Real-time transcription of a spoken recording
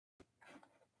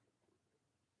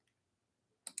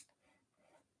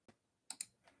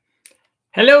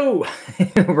Hello,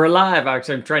 we're live.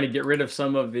 Actually, I'm trying to get rid of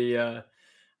some of the.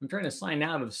 I'm trying to sign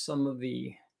out of some of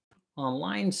the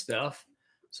online stuff,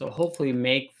 so hopefully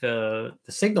make the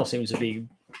signal seems to be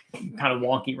kind of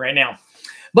wonky right now.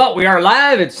 But we are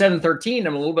live at 7:13.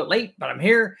 I'm a little bit late, but I'm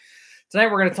here tonight.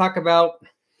 We're going to talk about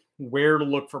where to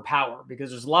look for power because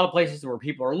there's a lot of places where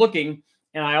people are looking,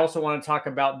 and I also want to talk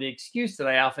about the excuse that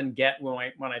I often get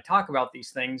when I talk about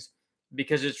these things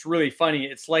because it's really funny.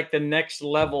 It's like the next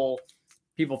level.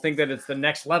 People think that it's the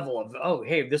next level of, oh,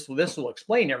 hey, this will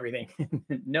explain everything.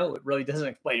 No, it really doesn't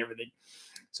explain everything.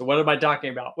 So what am I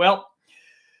talking about? Well,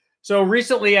 so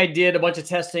recently I did a bunch of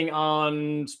testing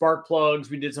on spark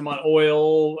plugs. We did some on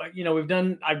oil. I've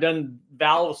done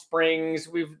valve springs.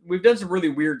 We've done some really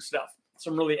weird stuff,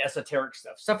 some really esoteric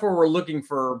stuff where we're looking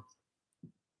for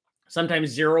sometimes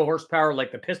 0 horsepower,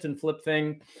 like the piston flip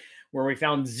thing, where we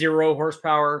found 0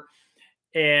 horsepower.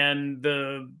 And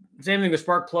the same thing with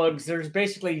spark plugs. There's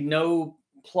basically no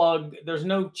plug. There's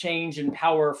no change in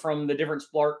power from the different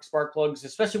spark plugs,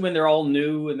 especially when they're all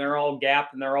new and they're all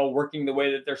gapped and they're all working the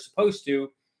way that they're supposed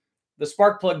to. The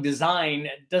spark plug design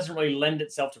doesn't really lend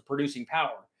itself to producing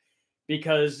power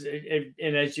because,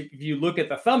 if you look at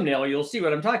the thumbnail, you'll see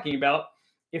what I'm talking about.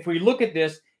 If we look at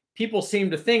this, people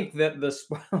seem to think that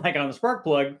like on the spark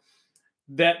plug,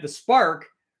 that the spark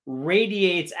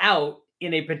radiates out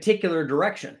in a particular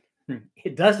direction.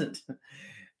 It doesn't.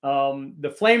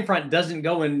 The flame front doesn't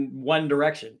go in one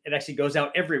direction. It actually goes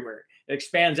out everywhere. It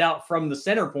expands out from the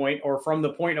center point or from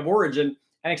the point of origin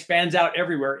and expands out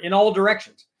everywhere in all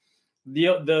directions.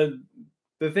 The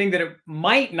thing that it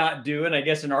might not do, and I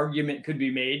guess an argument could be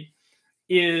made,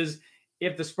 is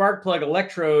if the spark plug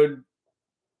electrode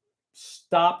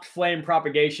stopped flame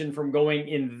propagation from going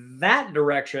in that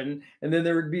direction, and then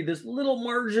there would be this little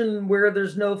margin where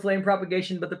there's no flame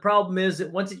propagation. But the problem is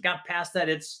that once it got past that,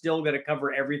 it's still going to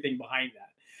cover everything behind that.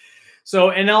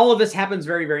 So, and all of this happens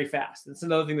very, very fast. That's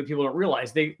another thing that people don't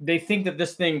realize. They think that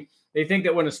they think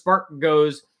that when a spark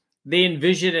goes, they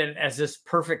envision it as this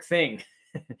perfect thing.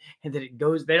 And that it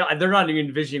goes, they're not even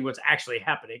envisioning what's actually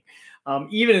happening.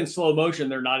 Even in slow motion,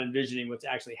 they're not envisioning what's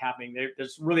actually happening.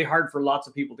 It's really hard for lots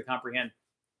of people to comprehend.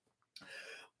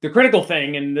 The critical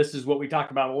thing, and this is what we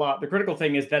talk about a lot, the critical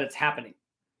thing is that it's happening.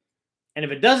 And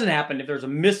if it doesn't happen, if there's a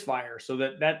misfire, so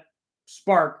that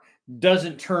spark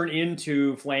doesn't turn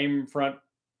into a flame front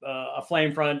and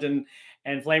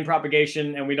flame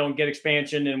propagation, and we don't get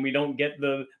expansion, and we don't get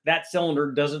that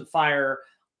cylinder doesn't fire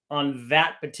on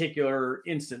that particular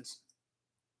instance,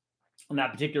 on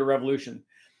that particular revolution.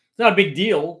 It's not a big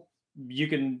deal. You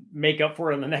can make up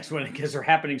for it on the next one because they're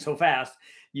happening so fast.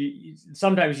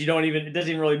 Sometimes you don't even, it doesn't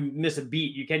even really miss a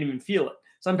beat. You can't even feel it.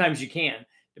 Sometimes you can,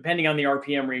 depending on the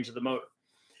RPM range of the motor.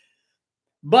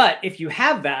 But if you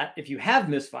have that, if you have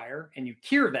misfire and you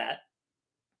cure that,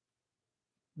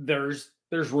 there's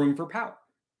room for power.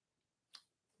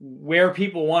 Where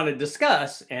people want to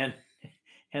discuss, and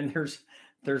there's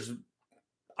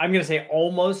I'm going to say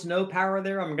almost no power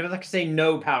there. I'm going to say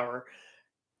no power.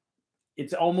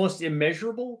 It's almost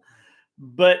immeasurable,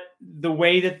 but the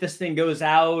way that this thing goes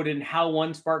out and how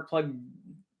one spark plug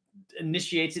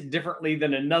initiates it differently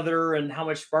than another and how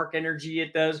much spark energy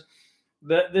it does.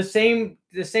 The same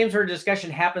sort of discussion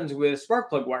happens with spark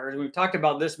plug wires. We've talked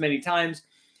about this many times.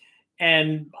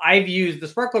 And I've used the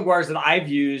spark plug wires that I've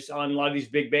used on a lot of these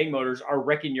big bang motors are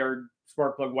wrecking yard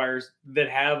spark plug wires that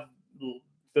have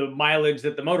the mileage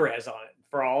that the motor has on it.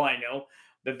 For all I know,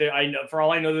 for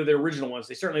all I know, they're the original ones.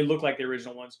 They certainly look like the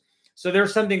original ones. So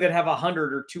there's something that have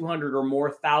 100 or 200 or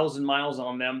more thousand miles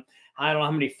on them. I don't know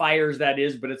how many fires that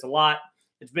is, but it's a lot.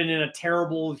 It's been in a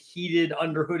terrible heated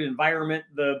underhood environment.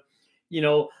 The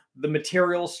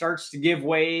material starts to give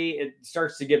way. It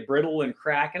starts to get brittle and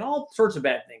crack and all sorts of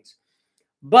bad things.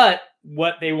 But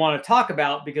what they want to talk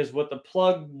about, because what the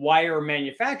plug wire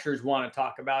manufacturers want to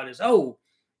talk about is, oh,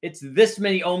 it's this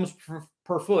many ohms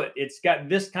per foot. It's got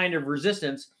this kind of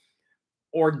resistance,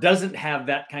 or doesn't have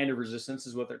that kind of resistance,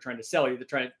 is what they're trying to sell you. They're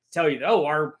trying to tell you that, oh,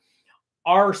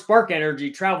 our spark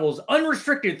energy travels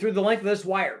unrestricted through the length of this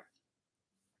wire.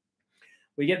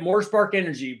 We get more spark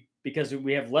energy because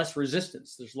we have less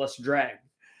resistance. There's less drag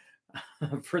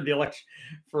for the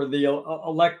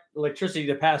electricity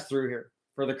to pass through here,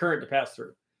 for the current to pass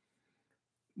through.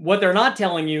 What they're not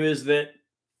telling you is that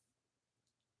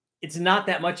it's not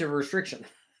that much of a restriction.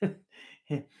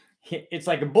 It's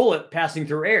like a bullet passing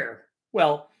through air.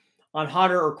 Well, on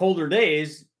hotter or colder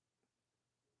days,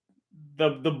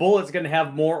 the bullet's going to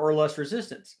have more or less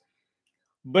resistance.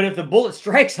 But if the bullet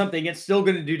strikes something, it's still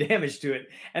going to do damage to it.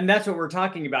 And that's what we're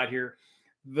talking about here.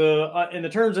 In the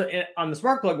terms of on the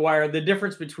spark plug wire, the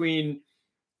difference between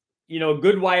you know, a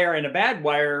good wire and a bad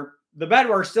wire, the bad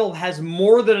wire still has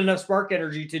more than enough spark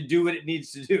energy to do what it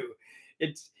needs to do.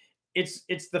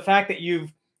 It's the fact that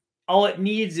all it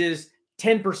needs is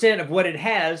 10% of what it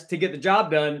has to get the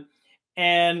job done.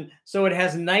 And so it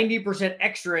has 90%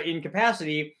 extra in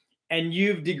capacity, and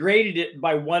you've degraded it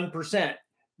by 1%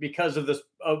 because of this,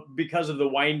 because of the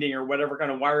winding or whatever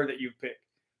kind of wire that you've picked.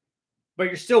 But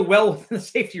you're still well within the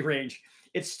safety range.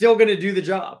 It's still going to do the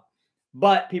job.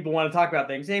 But people want to talk about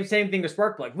things. Same thing with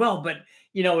spark plug. Well, but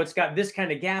you know, it's got this kind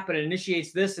of gap and it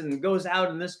initiates this and goes out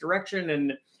in this direction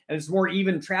and it's more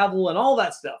even travel and all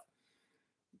that stuff.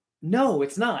 No,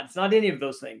 it's not. It's not any of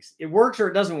those things. It works or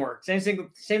it doesn't work. Same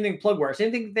thing plug wire.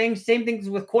 Same things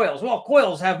with coils. Well,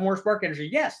 coils have more spark energy.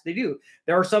 Yes, they do.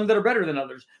 There are some that are better than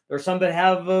others. There are some that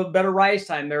have a better rise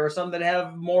time. There are some that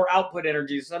have more output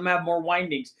energy. Some have more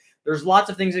windings. There's lots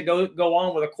of things that go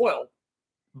on with a coil.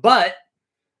 But,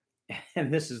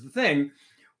 and this is the thing,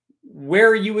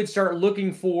 where you would start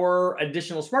looking for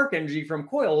additional spark energy from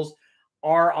coils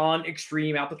are on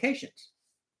extreme applications.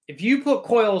 If you put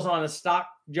coils on a stock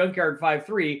junkyard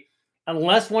 5.3,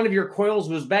 unless one of your coils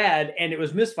was bad and it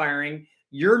was misfiring,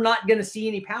 you're not going to see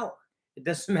any power. It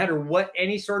doesn't matter what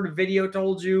any sort of video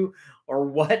told you or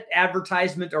what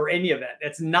advertisement or any of that.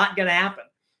 That's not going to happen.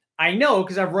 I know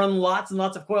because I've run lots and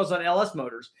lots of coils on LS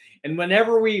motors. And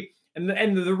whenever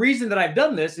and the reason that I've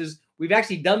done this is we've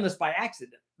actually done this by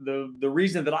accident. The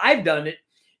reason that I've done it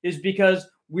is because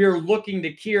we're looking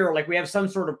to cure, like we have some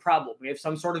sort of problem. We have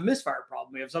some sort of misfire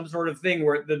problem. We have some sort of thing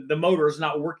where the motor is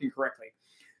not working correctly.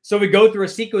 So we go through a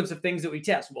sequence of things that we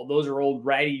test. Well, those are old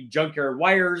ratty junkyard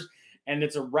wires, and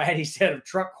it's a ratty set of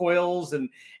truck coils, and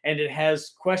it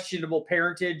has questionable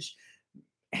parentage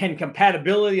and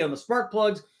compatibility on the spark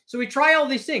plugs. So we try all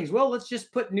these things. Well, let's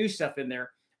just put new stuff in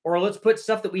there, or let's put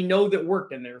stuff that we know that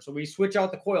worked in there. So we switch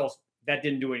out the coils. That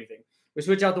didn't do anything. We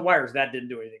switch out the wires. That didn't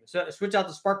do anything. So switch out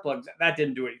the spark plugs. That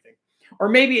didn't do anything. Or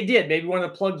maybe it did. Maybe one of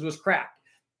the plugs was cracked.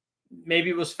 Maybe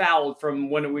it was fouled from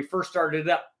when we first started it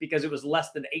up because it was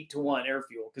less than 8-to-1 air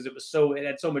fuel because it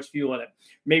had so much fuel in it.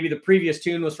 Maybe the previous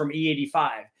tune was from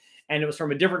E85 and it was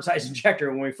from a different size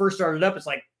injector. When we first started up, it's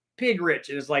like pig rich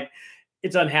and it's like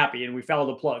it's unhappy and we fouled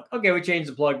the plug. Okay, we changed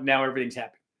the plug. Now everything's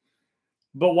happy.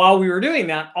 But while we were doing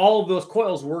that, all of those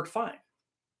coils worked fine.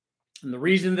 And the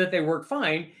reason that they work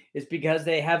fine is because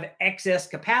they have excess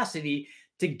capacity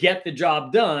to get the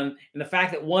job done. And the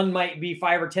fact that one might be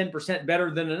 5 or 10%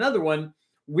 better than another one,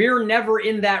 we're never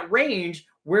in that range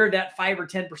where that 5 or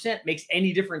 10% makes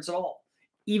any difference at all.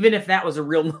 Even if that was a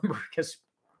real number, because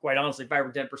quite honestly, 5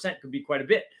 or 10% could be quite a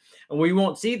bit. And we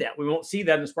won't see that. We won't see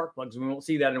that in spark plugs. We won't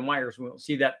see that in wires. We won't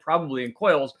see that probably in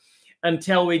coils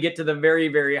until we get to the very,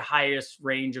 very highest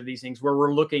range of these things where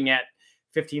we're looking at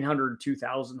 1,500,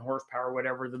 2,000 horsepower,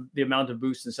 whatever the amount of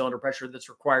boost and cylinder pressure that's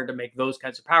required to make those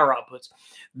kinds of power outputs.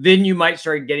 Then you might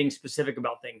start getting specific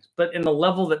about things. But in the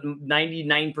level that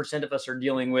 99% of us are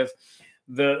dealing with,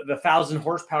 the 1,000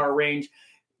 horsepower range,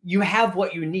 you have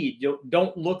what you need. You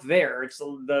don't look there. It's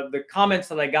the comments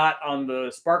that I got on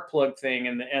the spark plug thing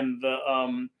and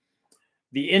the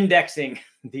indexing.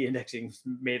 The indexing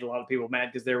made a lot of people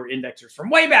mad because they were indexers from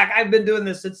way back. I've been doing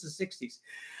this since the 60s.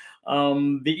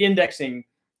 The indexing,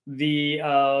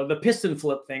 the piston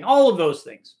flip thing, all of those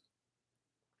things.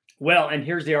 Well, and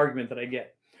here's the argument that I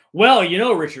get. Well, you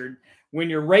know, Richard, when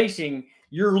you're racing,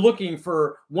 you're looking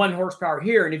for 1 horsepower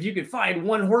here. And if you could find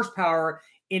 1 horsepower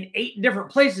in 8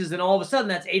 different places, then all of a sudden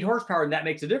that's 8 horsepower and that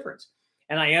makes a difference.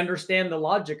 And I understand the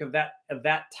logic of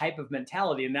that type of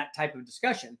mentality and that type of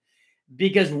discussion,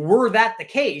 because were that the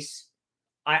case,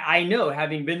 I know,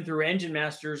 having been through Engine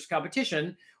Masters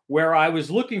competition, where I was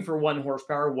looking for 1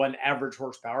 horsepower, 1 average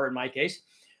horsepower in my case,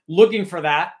 looking for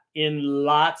that in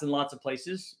lots and lots of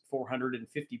places,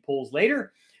 450 pulls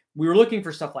later, we were looking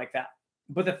for stuff like that.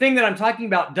 But the thing that I'm talking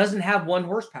about doesn't have 1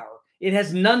 horsepower. It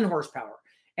has none horsepower.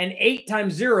 And 8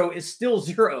 times 0 is still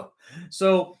 0.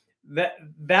 So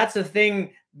that's a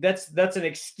thing, that's an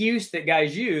excuse that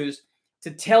guys use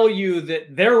to tell you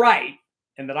that they're right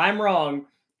and that I'm wrong,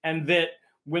 and that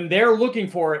when they're looking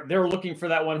for it, they're looking for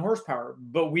that 1 horsepower,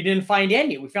 but we didn't find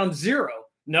any. We found 0.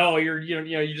 No,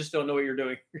 you just don't know what you're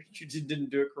doing. You just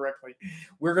didn't do it correctly.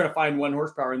 We're going to find 1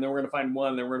 horsepower, and then we're going to find 1,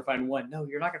 and then we're going to find 1. No,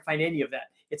 you're not going to find any of that.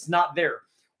 It's not there.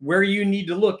 Where you need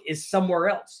to look is somewhere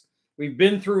else. We've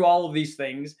been through all of these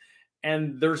things,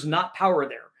 and there's not power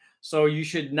there. So you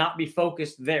should not be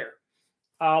focused there.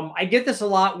 I get this a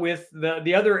lot with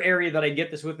the other area that I get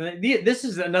this with. And this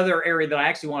is another area that I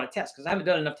actually want to test because I haven't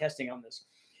done enough testing on this.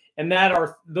 And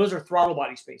those are throttle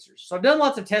body spacers. So I've done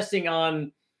lots of testing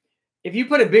on, if you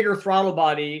put a bigger throttle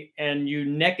body and you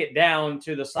neck it down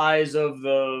to the size of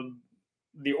the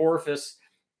the orifice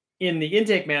in the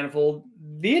intake manifold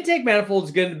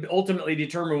is going to ultimately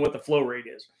determine what the flow rate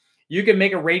is. You can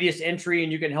make a radius entry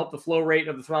and you can help the flow rate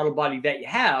of the throttle body that you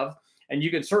have, and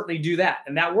you can certainly do that,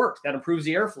 and that works. That improves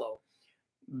the airflow.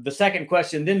 The second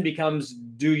question then becomes,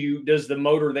 does the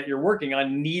motor that you're working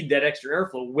on need that extra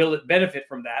airflow? Will it benefit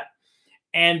from that?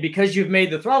 And because you've made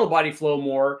the throttle body flow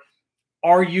more,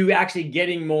 are you actually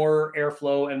getting more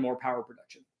airflow and more power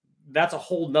production? That's a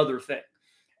whole nother thing.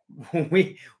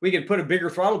 We can put a bigger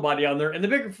throttle body on there, and the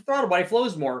bigger throttle body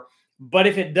flows more. But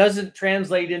if it doesn't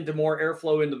translate into more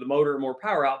airflow into the motor, more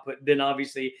power output, then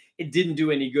obviously it didn't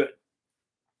do any good.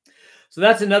 So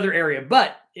that's another area.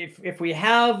 But if we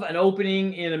have an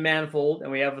opening in a manifold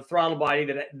and we have a throttle body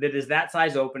that is that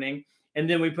size opening, and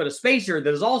then we put a spacer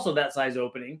that is also that size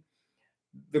opening,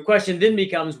 the question then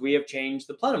becomes, we have changed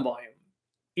the plenum volume.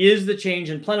 Is the change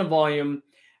in plenum volume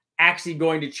actually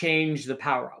going to change the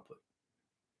power output?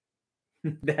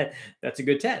 That's a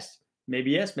good test.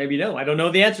 Maybe yes, maybe no. I don't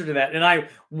know the answer to that. And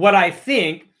what I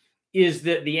think is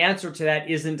that the answer to that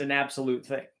isn't an absolute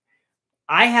thing.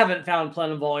 I haven't found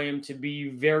plenum volume to be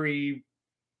very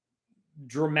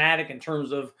dramatic in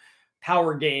terms of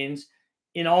power gains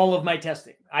in all of my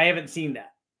testing. I haven't seen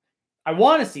that. I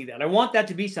want to see that. I want that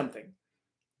to be something,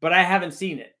 but I haven't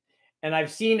seen it. And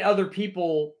I've seen other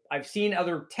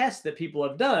tests that people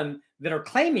have done that are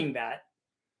claiming that,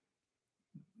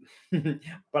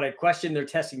 but I question their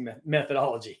testing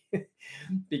methodology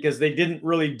because they didn't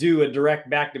really do a direct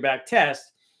back-to-back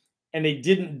test, and they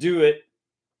didn't do it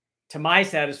to my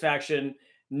satisfaction,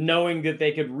 knowing that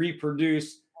they could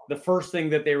reproduce the first thing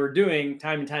that they were doing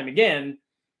time and time again,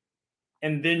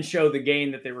 and then show the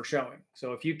gain that they were showing.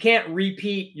 So if you can't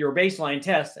repeat your baseline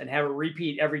test and have it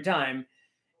repeat every time,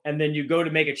 and then you go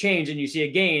to make a change and you see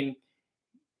a gain,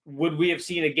 would we have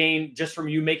seen a gain just from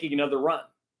you making another run?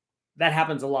 That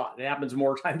happens a lot. It happens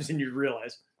more times than you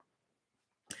realize.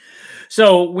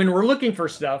 So when we're looking for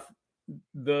stuff,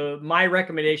 my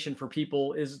recommendation for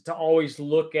people is to always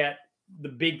look at the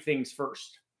big things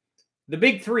first. The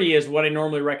big three is what I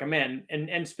normally recommend,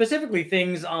 and specifically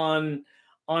things on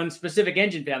specific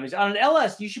engine families. On an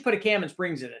LS, you should put a cam and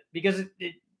springs in it, because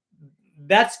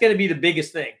that's going to be the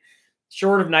biggest thing.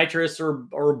 Short of nitrous or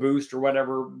a boost or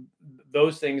whatever,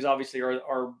 those things obviously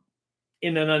are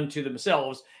in and unto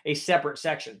themselves a separate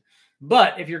section.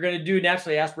 But if you're going to do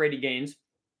naturally aspirated gains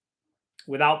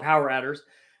without power adders,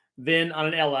 then on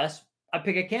an LS, I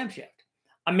pick a camshaft.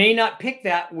 I may not pick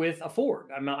that with a Ford.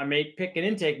 I may pick an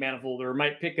intake manifold, or I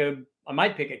might pick a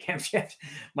camshaft,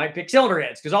 might pick cylinder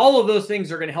heads, because all of those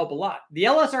things are going to help a lot. The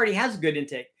LS already has good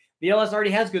intake. The LS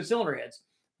already has good cylinder heads.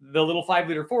 The little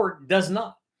 5-liter Ford does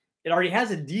not. It already has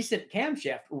a decent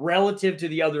camshaft relative to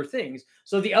the other things.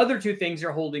 So the other two things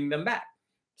are holding them back.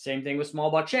 Same thing with small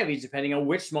block Chevys, depending on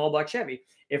which small block Chevy.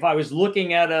 If I was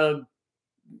looking at a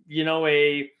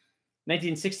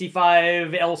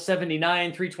 1965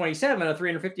 L79 327, a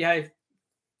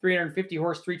 350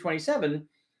 horse 327,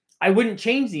 I wouldn't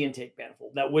change the intake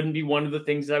manifold. That wouldn't be one of the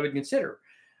things that I would consider.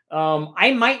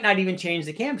 I might not even change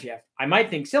the camshaft. I might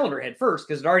think cylinder head first,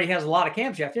 because it already has a lot of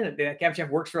camshaft in it. That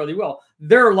camshaft works fairly well.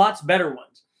 There are lots better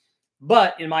ones.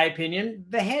 But in my opinion,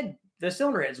 the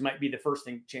cylinder heads might be the first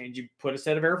thing to change. You put a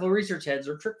set of airflow research heads,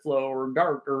 or trick flow, or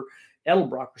dart, or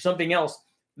Edelbrock, or something else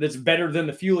that's better than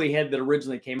the Fuelie head that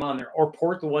originally came on there, or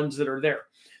port the ones that are there.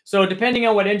 So depending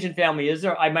on what engine family is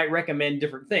there, I might recommend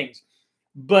different things.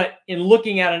 But in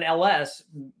looking at an LS,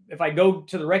 if I go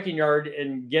to the wrecking yard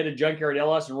and get a junkyard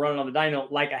LS and run it on the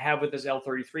dyno, like I have with this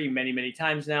L33 many, many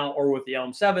times now, or with the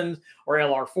LM7s or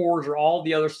LR4s or all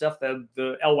the other stuff, the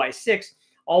LY6,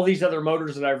 all these other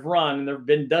motors that I've run, and there have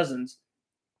been dozens,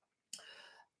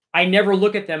 I never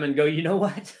look at them and go, you know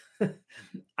what?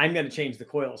 I'm going to change the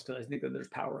coils because I think that there's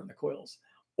power in the coils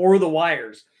or the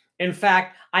wires. In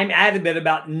fact, I'm adamant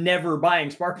about never buying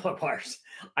spark plug wires.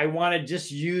 I want to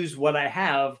just use what I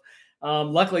have.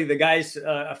 Luckily,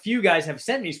 a few guys have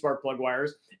sent me spark plug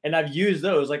wires, and I've used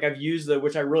those. Like I've used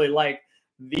which I really like,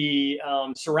 the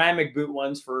ceramic boot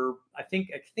ones for, I think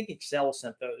Excel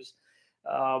sent those,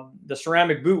 the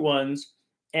ceramic boot ones,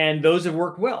 and those have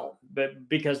worked well, but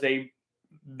because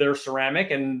they're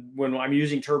ceramic, and when I'm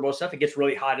using turbo stuff, it gets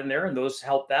really hot in there, and those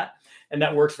help that, and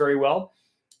that works very well.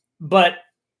 But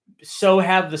so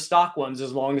have the stock ones,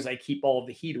 as long as I keep all of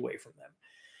the heat away from them.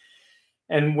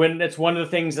 And when that's one of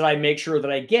the things that I make sure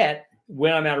that I get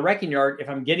when I'm at a wrecking yard, if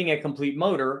I'm getting a complete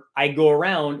motor, I go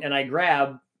around and I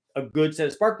grab a good set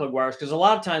of spark plug wires, because a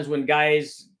lot of times when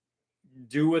guys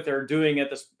do what they're doing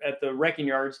at the wrecking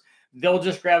yards, they'll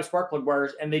just grab spark plug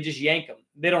wires and they just yank them.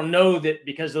 They don't know that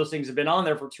because those things have been on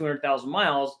there for 200,000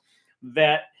 miles,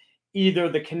 that either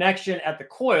the connection at the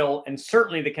coil and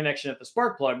certainly the connection at the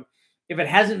spark plug. If it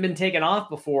hasn't been taken off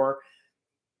before,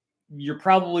 you're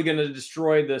probably going to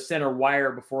destroy the center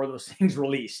wire before those things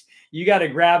release. You got to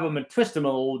grab them and twist them a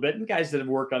little bit. And guys that have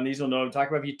worked on these will know what I'm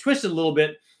talking about. If you twist it a little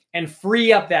bit and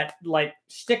free up that like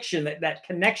stiction, that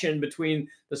connection between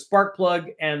the spark plug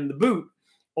and the boot,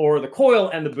 or the coil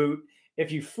and the boot,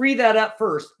 if you free that up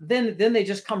first, then they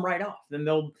just come right off. Then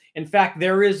they'll, in fact,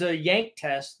 there is a yank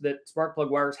test that spark plug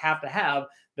wires have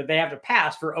that they have to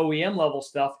pass for OEM level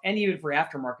stuff and even for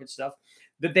aftermarket stuff,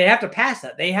 that they have to pass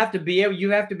that. They have to be able,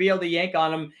 you have to be able to yank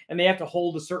on them, and they have to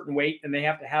hold a certain weight, and they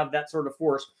have to have that sort of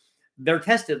force. They're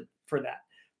tested for that.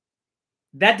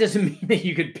 That doesn't mean that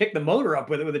you could pick the motor up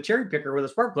with it with a cherry picker with a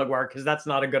spark plug wire, because that's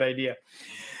not a good idea.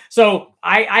 So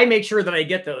I make sure that I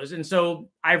get those. And so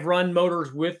I've run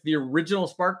motors with the original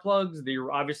spark plugs,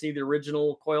 obviously the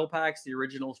original coil packs, the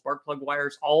original spark plug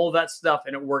wires, all of that stuff,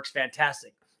 and it works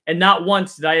fantastic. And not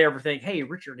once did I ever think, hey,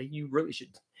 Richard, you should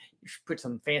put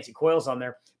some fancy coils on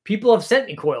there. People have sent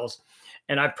me coils,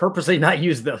 and I've purposely not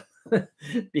used them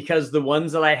because the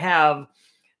ones that I have,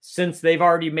 since they've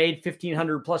already made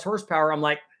 1,500 plus horsepower, I'm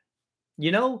like,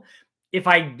 if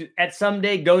I at some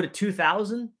day go to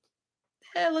 2,000,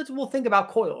 we'll think about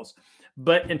coils.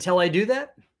 But until I do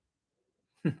that,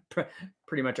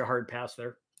 pretty much a hard pass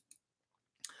there.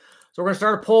 So we're going to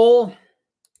start a poll.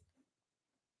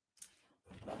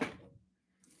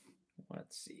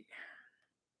 Let's see.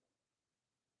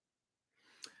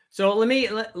 So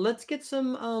let's get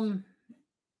some,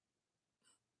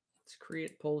 let's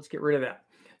create a poll. Let's get rid of that.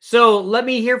 So let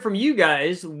me hear from you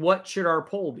guys. What should our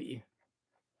poll be?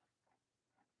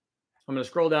 I'm going to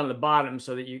scroll down to the bottom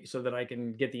so that I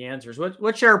can get the answers.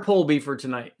 What should our poll be for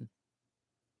tonight?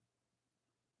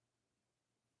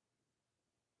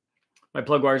 My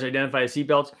plug wires identify as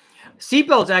seatbelts.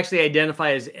 Seatbelts actually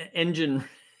identify as engine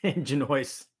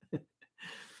hoists.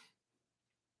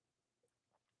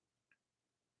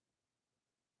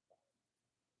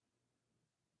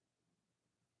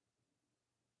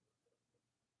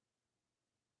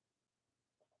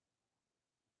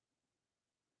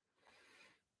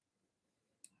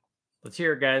 Let's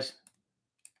hear it, guys.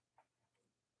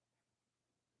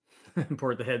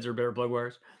 Port the heads or better plug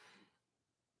wires.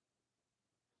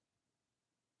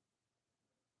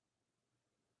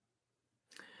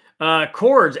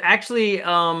 Cords, actually,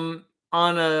 on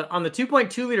the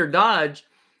 2.2 liter Dodge,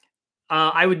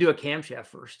 I would do a camshaft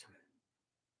first.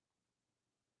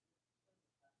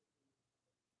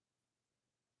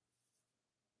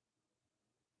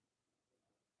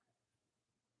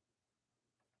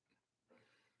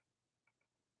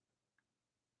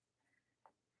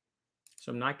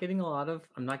 So I'm not getting a lot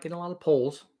of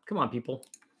polls. Come on, people.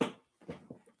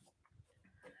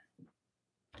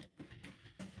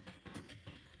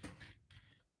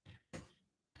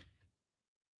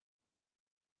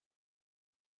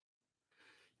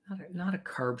 Not a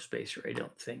carb spacer, I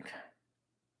don't think.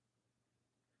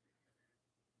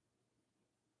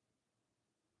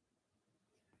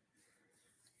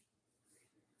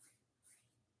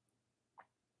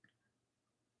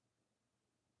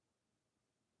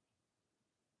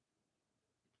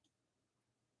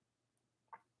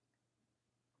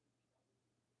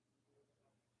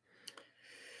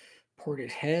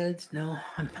 Ported heads. No,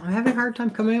 I'm having a hard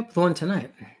time coming up with one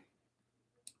tonight.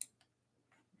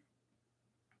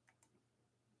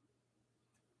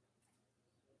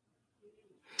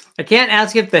 I can't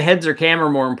ask if the heads or cam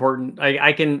are more important.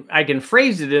 I can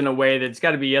phrase it in a way that's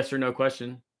got to be yes or no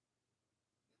question.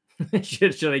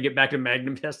 Should I get back to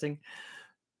Magnum testing?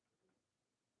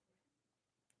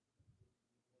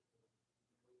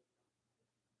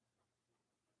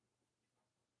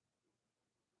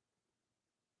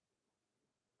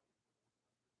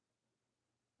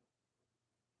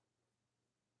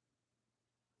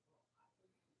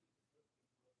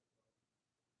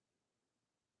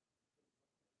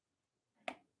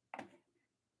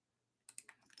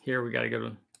 Here we got a good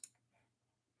one.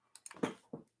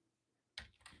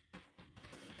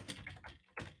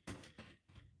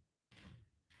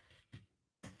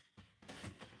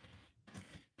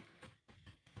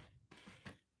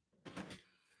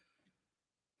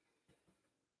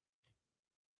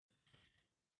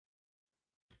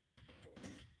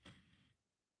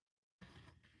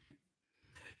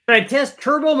 Should I test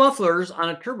turbo mufflers on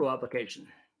a turbo application?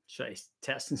 Should I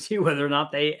test and see whether or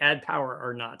not they add power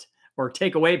or not? Or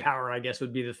take away power, I guess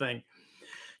would be the thing.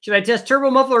 Should I test turbo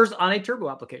mufflers on a turbo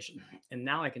application? And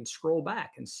now I can scroll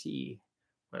back and see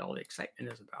what all the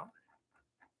excitement is about.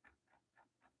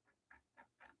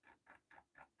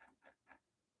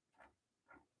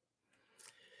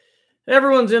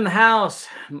 Everyone's in the house.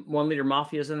 1 liter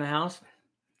Mafia's in the house.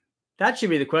 That should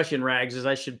be the question, Rags,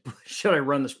 is should I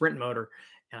run the sprint motor?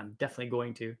 And I'm definitely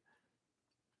going to.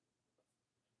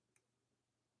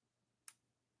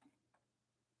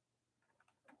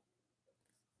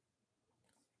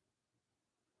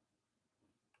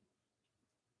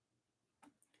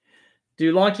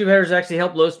 Do long tube headers actually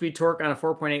help low speed torque on a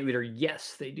 4.8 liter?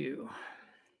 Yes, they do.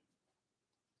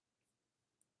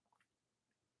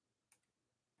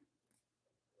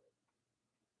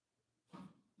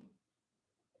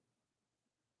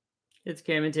 It's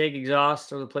cam intake,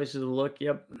 exhaust, or the places to look.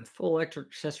 Yep. Full electric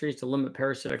accessories to limit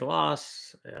parasitic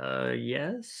loss.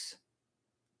 Yes.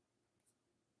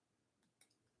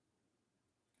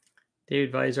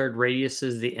 David Vizard radius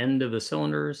is the end of the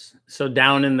cylinders. So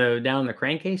down in the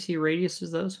crankcase, he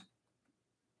radiuses those.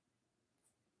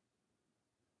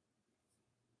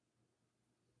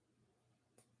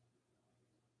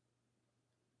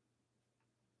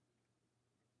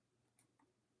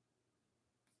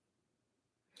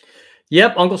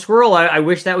 Yep, Uncle Squirrel. I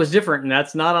wish that was different, and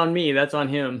that's not on me. That's on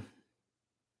him.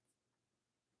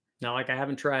 Not like I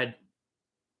haven't tried.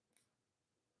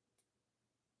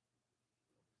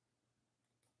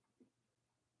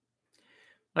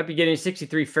 Might be getting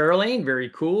 63 Fairlane. Very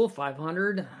cool.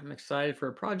 500. I'm excited for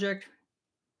a project.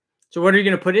 So what are you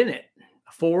going to put in it?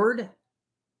 A Ford?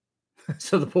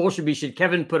 So the poll should be, should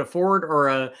Kevin put a Ford or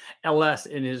a LS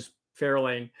in his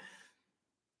Fairlane?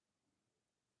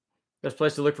 Best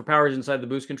place to look for power is inside the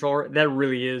boost controller. That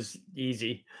really is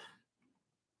easy.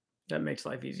 That makes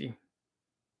life easy.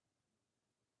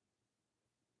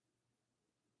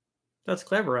 That's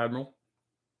clever, Admiral.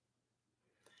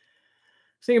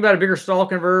 Thinking about a bigger stall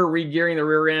converter, re-gearing the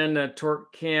rear end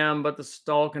torque cam, but the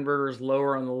stall converter is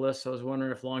lower on the list. So I was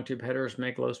wondering if long tube headers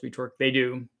make low speed torque. They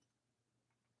do.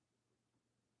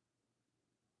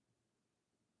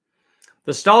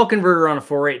 The stall converter on a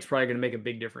 4.8 is probably going to make a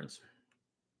big difference,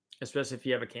 especially if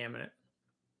you have a cam in it.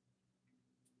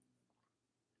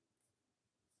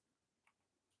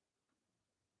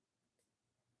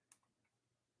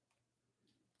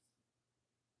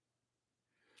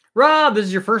 Rob, this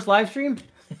is your first live stream?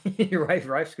 Your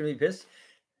wife's going to be pissed.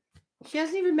 She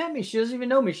hasn't even met me. She doesn't even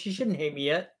know me. She shouldn't hate me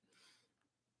yet.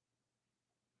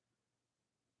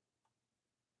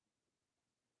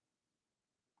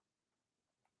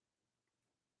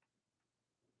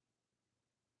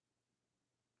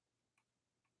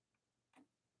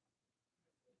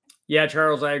 Yeah,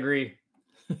 Charles, I agree.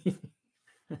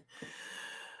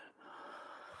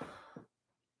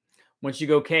 Once you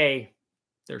go K,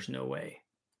 there's no way.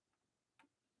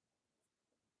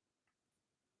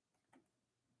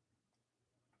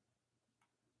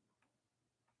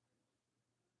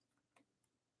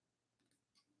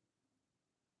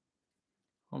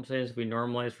 All I'm saying is if we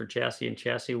normalize for chassis and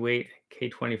chassis weight,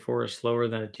 K24 is slower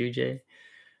than a 2J.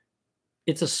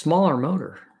 It's a smaller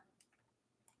motor.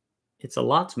 It's a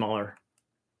lot smaller.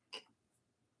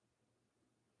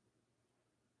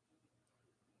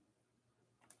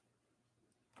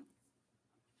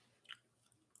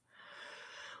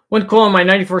 One coil on my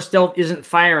 94 Stealth isn't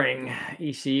firing.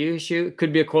 ECU issue. It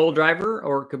could be a coil driver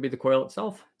or it could be the coil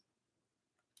itself.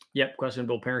 Yep,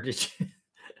 questionable parentage.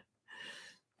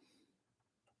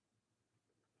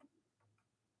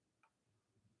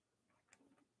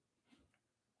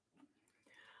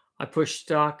 I pushed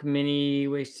stock mini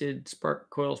wasted spark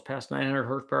coils past 900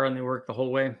 horsepower and they work the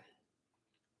whole way.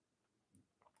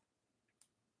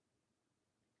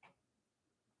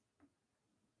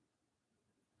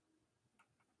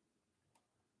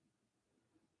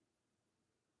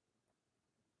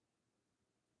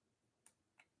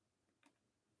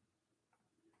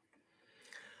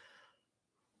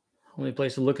 Only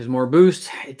place to look is more boost.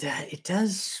 It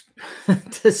does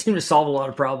it does seem to solve a lot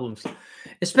of problems,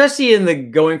 especially in the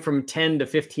going from 10 to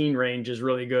 15 range is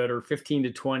really good, or 15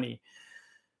 to 20.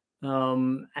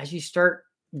 As you start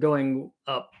going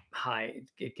up high,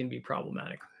 it can be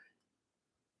problematic.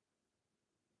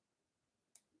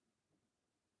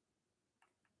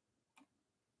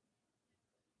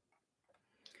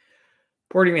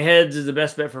 Porting the heads is the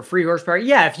best bet for free horsepower.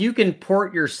 Yeah, if you can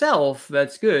port yourself,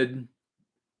 that's good.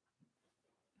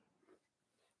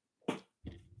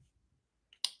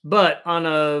 But on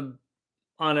a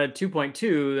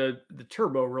 2.2, the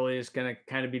turbo really is going to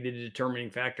kind of be the determining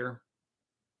factor.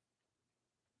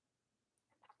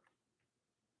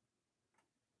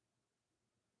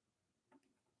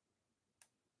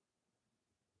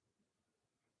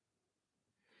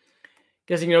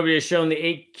 Guessing nobody has shown the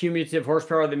 8 cumulative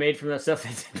horsepower they made from that stuff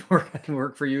that didn't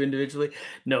work for you individually.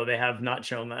 No, they have not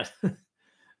shown that.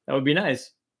 That would be nice.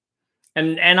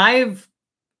 And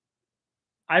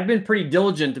I've been pretty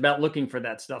diligent about looking for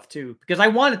that stuff too, because I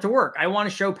want it to work. I want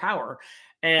to show power.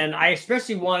 And I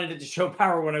especially wanted it to show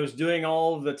power when I was doing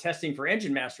all of the testing for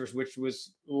Engine Masters, which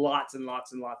was lots and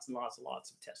lots and lots and lots and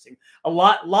lots of testing.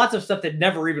 Lots of stuff that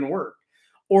never even worked,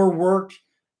 or worked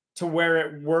to where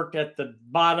it worked at the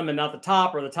bottom and not the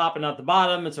top, or the top and not the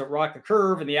bottom. And so it rocked the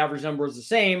curve and the average number was the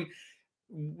same.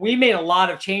 We made a lot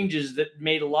of changes that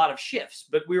made a lot of shifts,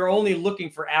 but we were only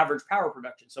looking for average power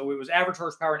production. So it was average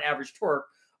horsepower and average torque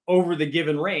over the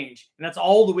given range. And that's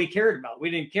all that we cared about.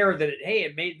 We didn't care that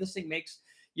this thing makes,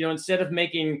 instead of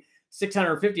making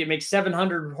 650, it makes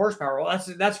 700 horsepower. Well,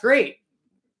 that's great,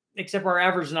 except our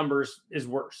average numbers is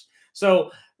worse.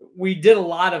 So we did a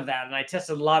lot of that, and I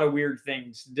tested a lot of weird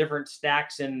things, different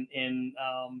stacks in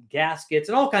gaskets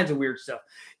and all kinds of weird stuff.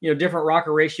 Different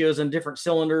rocker ratios and different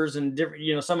cylinders and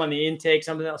different, some on the intake,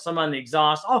 some on the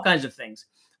exhaust, all kinds of things.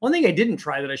 One thing I didn't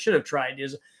try that I should have tried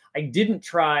is I didn't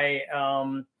try.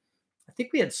 I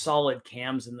think we had solid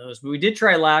cams in those, but we did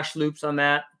try lash loops on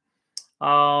that.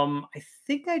 I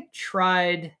think I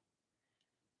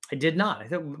did not. I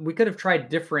think we could have tried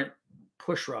different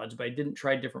push rods, but I didn't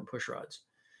try different push rods.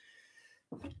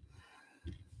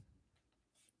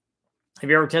 Have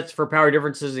you ever tested for power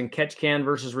differences in catch can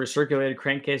versus recirculated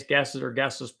crankcase gases, or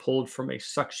gases pulled from a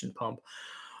suction pump?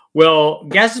 Well,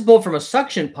 gases pulled from a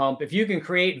suction pump, if you can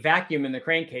create vacuum in the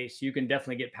crankcase, you can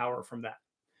definitely get power from that.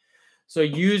 So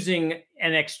using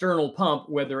an external pump,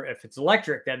 if it's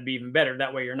electric, that'd be even better.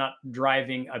 That way you're not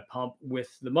driving a pump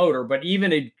with the motor. But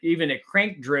even a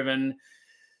crank-driven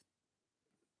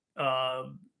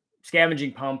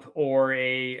scavenging pump or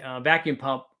a vacuum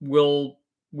pump will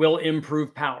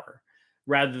improve power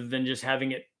rather than just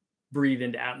having it breathe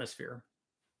into atmosphere.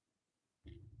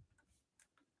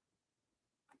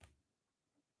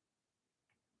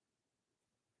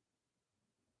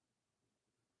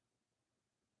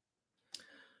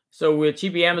 So with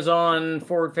cheapy Amazon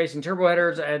forward-facing turbo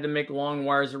headers, I had to make long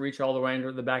wires that reach all the way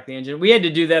into the back of the engine. We had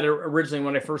to do that originally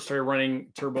when I first started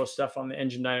running turbo stuff on the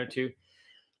Engine 902.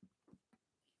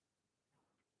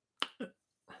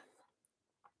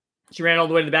 She ran all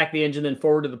the way to the back of the engine, then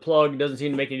forward to the plug. It doesn't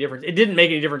seem to make any difference. It didn't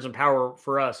make any difference in power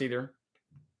for us either.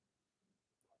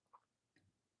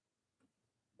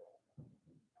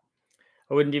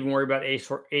 I wouldn't even worry about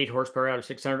 8 horsepower out of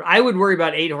 600. I would worry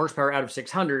about 8 horsepower out of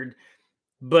 600,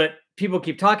 but people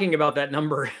keep talking about that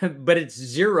number, but it's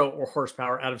 0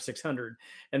 horsepower out of 600,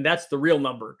 and that's the real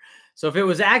number. So if it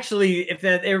was actually, if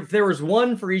there was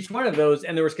 1 for each one of those,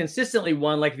 and there was consistently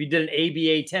 1, like if you did an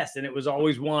ABA test and it was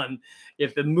always 1,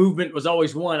 if the movement was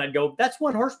always 1, I'd go, that's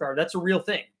 1 horsepower. That's a real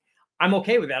thing. I'm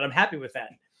okay with that. I'm happy with that.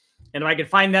 And if I could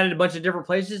find that in a bunch of different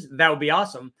places, that would be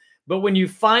awesome. But when you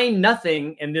find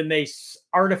nothing and then they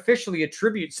artificially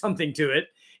attribute something to it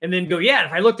and then go, yeah,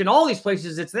 if I looked in all these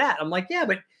places, it's that. I'm like, yeah,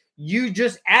 but you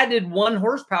just added 1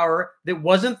 horsepower that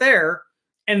wasn't there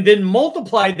and then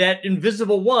multiplied that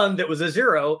invisible 1 that was a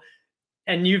 0.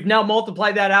 And you've now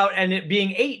multiplied that out and it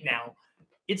being 8 now.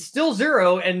 It's still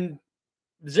 0, and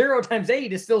 0 times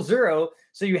 8 is still 0.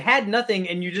 So you had nothing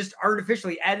and you just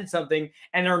artificially added something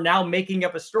and are now making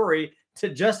up a story to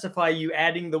justify you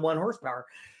adding the 1 horsepower.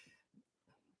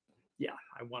 Yeah,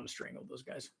 I want to strangle those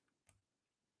guys.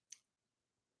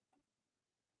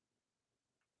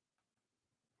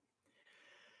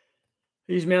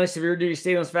 I use mainly severe duty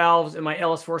stainless valves in my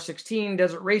LS416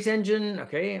 desert race engine.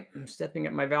 Okay, I'm stepping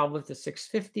up my valve lift to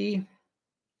 650.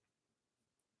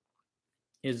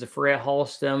 Is the Ferret Hall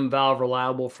stem valve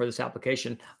reliable for this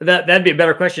application? That'd be a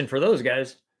better question for those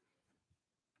guys.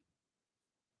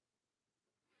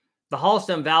 The Hall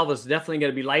stem valve is definitely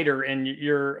going to be lighter, and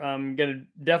you're going to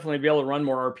definitely be able to run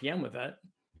more RPM with that,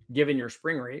 given your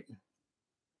spring rate.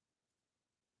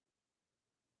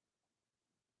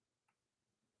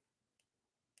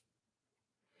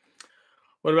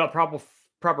 What about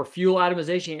proper fuel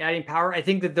atomization and adding power? I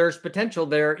think that there's potential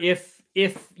there if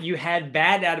you had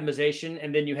bad atomization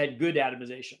and then you had good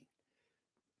atomization.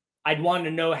 I'd want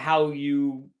to know how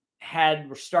you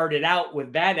had started out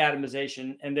with bad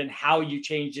atomization and then how you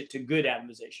changed it to good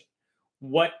atomization.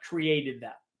 What created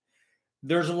that?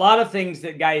 There's a lot of things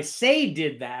that guys say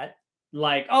did that,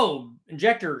 like, oh,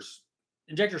 injector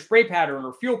spray pattern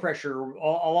or fuel pressure, or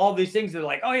all these things that are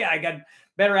like, oh yeah, I got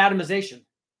better atomization.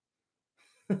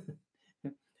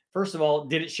 First of all,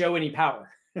 did it show any power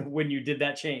when you did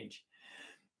that change?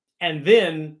 And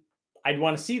then I'd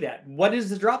want to see that. What is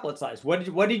the droplet size? What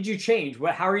did you change?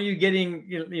 How are you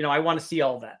getting, I want to see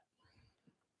all that.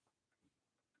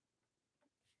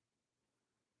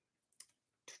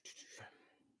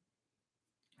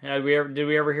 Did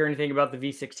we ever hear anything about the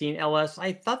V16 LS?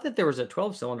 I thought that there was a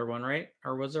 12-cylinder one, right?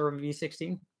 Or was there a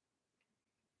V16?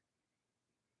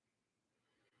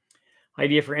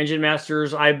 idea for engine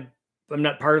masters. I'm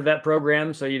not part of that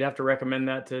program, so you'd have to recommend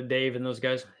that to Dave and those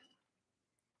guys.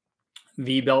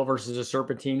 V-belt versus a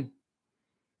serpentine.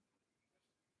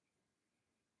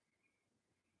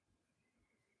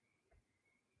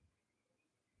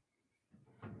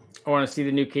 I want to see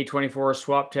the new K24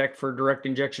 swap tech for direct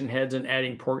injection heads and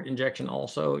adding port injection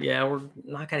also. Yeah, we're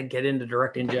not going to get into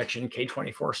direct injection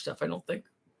K24 stuff, I don't think.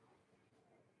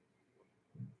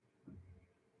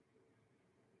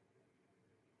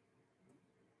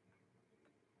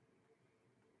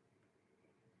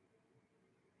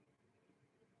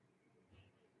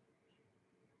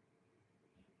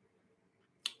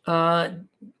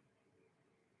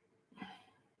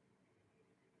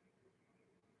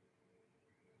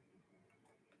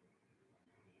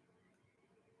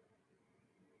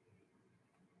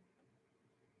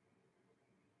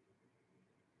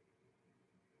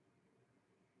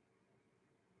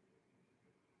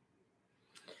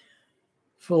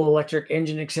 Full electric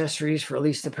engine accessories for at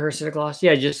least the parasitic loss.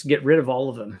 Yeah, just get rid of all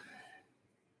of them.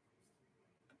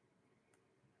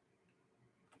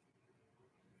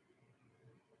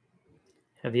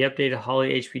 Have the updated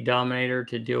Holley HP Dominator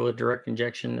to deal with direct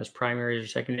injection as primaries or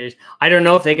secondaries. I don't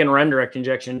know if they can run direct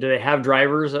injection. Do they have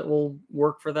drivers that will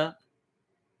work for that?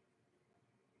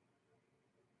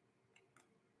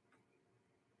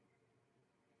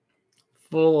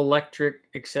 Full electric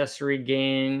accessory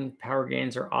gain, power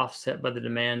gains are offset by the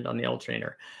demand on the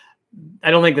alternator.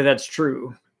 I don't think that that's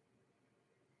true.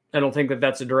 I don't think that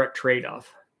that's a direct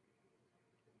trade-off.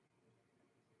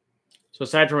 So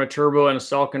aside from a turbo and a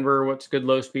stall converter, what's good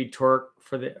low speed torque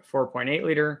for the 4.8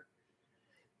 liter?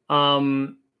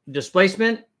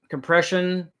 Displacement,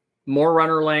 compression, more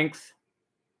runner length.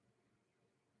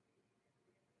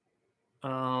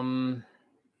 Long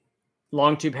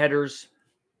tube headers,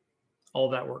 all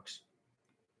that works.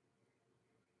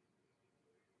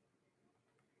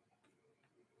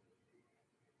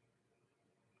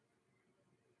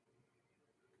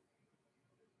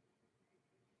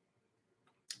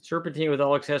 Serpentine with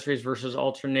all accessories versus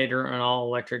alternator and all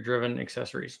electric driven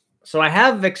accessories. So I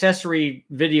have accessory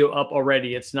video up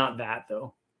already. It's not that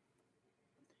though.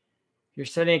 If you're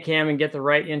setting a cam and get the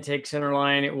right intake center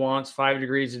line, it wants 5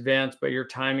 degrees advanced, but your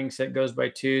timing set goes by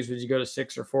 2s. Would you go to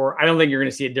 6 or 4? I don't think you're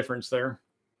going to see a difference there.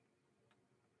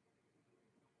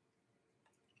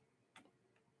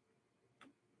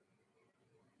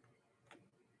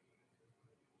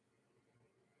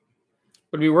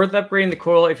 Would it be worth upgrading the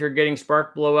coil if you're getting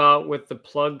spark blowout with the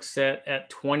plug set at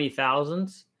 20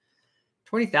 thousandths?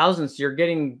 20 thousandths, you're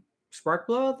getting spark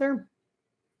blowout there?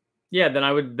 Yeah, then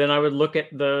I would look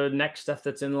at the next stuff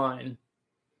that's in line.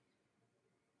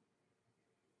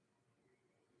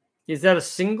 Is that a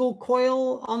single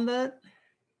coil on that?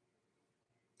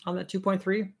 On that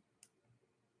 2.3?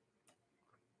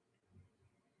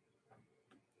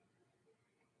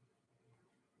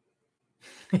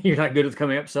 You're not good with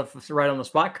coming up stuff right on the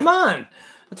spot. Come on.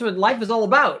 That's what life is all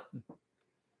about.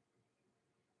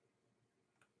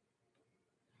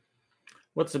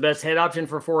 What's the best head option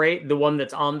for 4.8? The one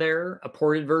that's on there, a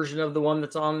ported version of the one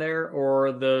that's on there,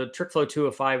 or the TrickFlow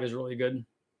 205 is really good.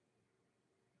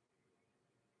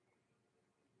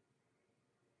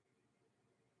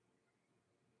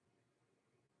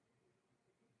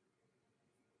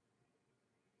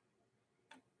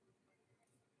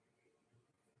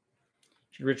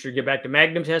 Should Richard get back to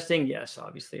Magnum testing? Yes,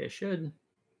 obviously I should.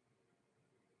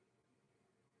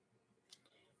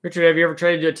 Richard, have you ever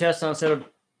tried to do a test on a set of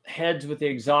heads with the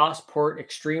exhaust port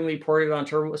extremely ported on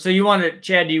turbo? So you want it,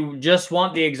 Chad, do you just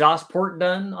want the exhaust port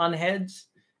done on heads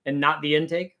and not the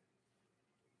intake?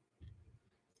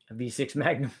 A V6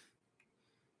 Magnum.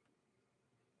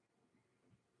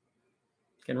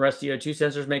 Can rusty O2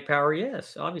 sensors make power?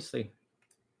 Yes, obviously.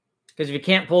 Because if you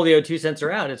can't pull the O2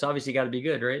 sensor out, it's obviously got to be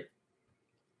good, right?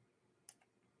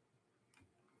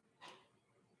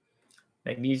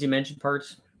 Magnesium engine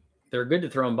parts. They're good to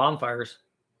throw in bonfires.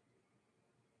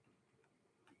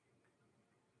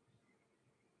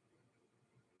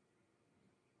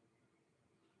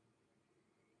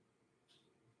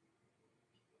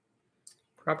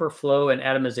 Proper flow and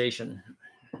atomization.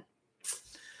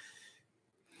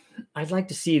 I'd like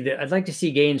to see that. I'd like to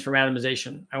see gains from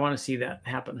atomization. I want to see that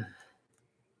happen.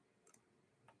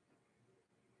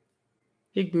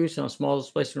 Big boost on a small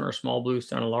displacement or a small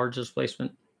boost on a large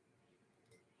displacement?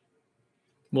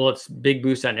 Well, it's big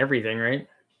boost on everything, right?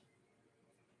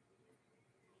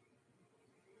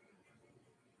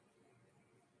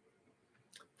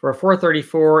 For a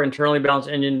 434 internally balanced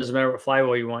engine, doesn't matter what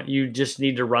flywheel you want. You just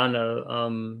need to run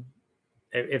a,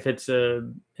 if it's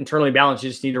a internally balanced, you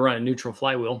just need to run a neutral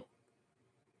flywheel.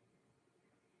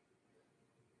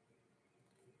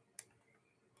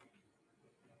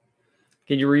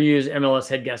 Can you reuse MLS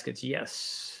head gaskets?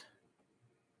 Yes.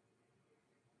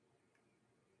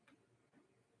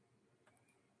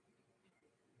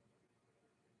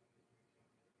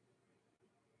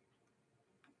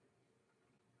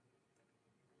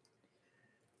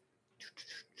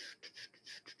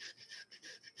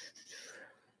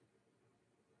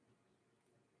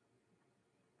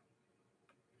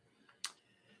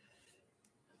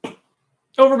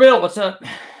 Overbuilt, what's up?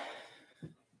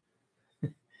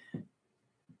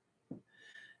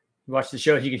 You watch the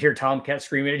show, you can hear tomcats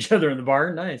screaming at each other in the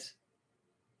bar. Nice.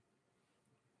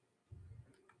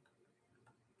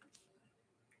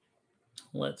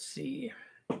 Let's see.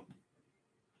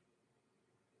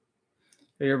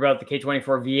 You're about the K24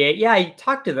 V8. Yeah, I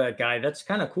talked to that guy. That's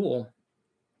kind of cool.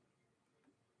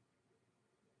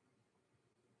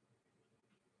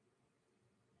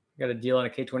 Got a deal on a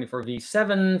K24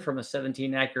 V7 from a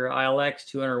 17 Acura ILX,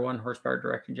 201 horsepower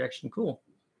direct injection. Cool.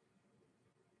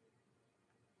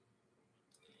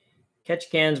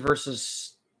 Catch cans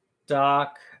versus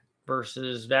stock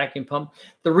versus vacuum pump.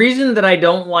 The reason that I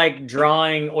don't like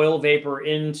drawing oil vapor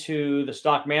into the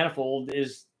stock manifold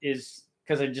is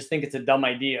because I just think it's a dumb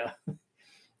idea.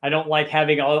 I don't like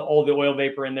having all the oil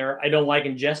vapor in there. I don't like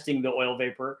ingesting the oil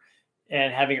vapor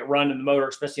and having it run in the motor,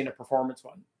 especially in a performance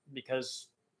one, because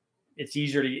it's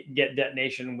easier to get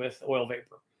detonation with oil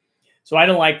vapor. So I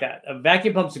don't like that. A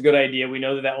vacuum pump's a good idea. We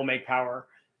know that that will make power.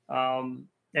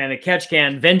 And a catch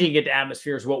can, venting it to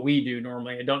atmosphere is what we do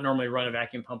normally. I don't normally run a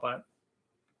vacuum pump on it.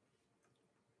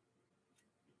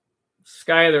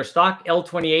 Sky, their stock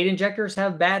L28 injectors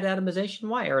have bad atomization.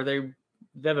 Why? Do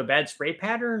they have a bad spray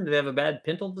pattern? Do they have a bad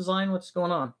pintle design? What's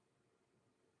going on?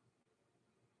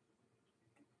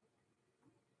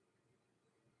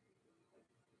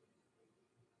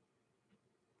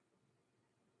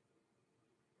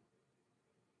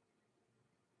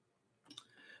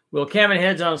 Will Cammon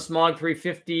heads on a Smog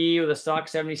 350 with a stock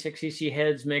 76cc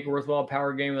heads make a worthwhile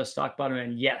power gain with a stock bottom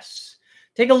end? Yes.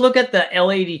 Take a look at the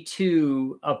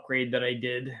L82 upgrade that I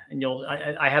did, and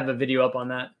I have a video up on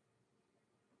that.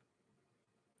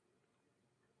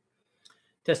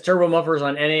 Test turbo mufflers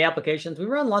on NA applications. I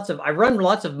run lots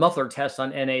of muffler tests on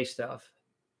NA stuff.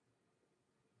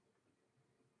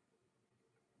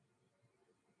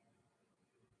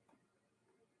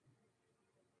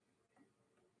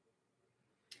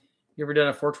 You ever done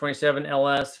a 427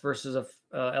 LS versus a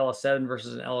LS7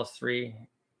 versus an LS3?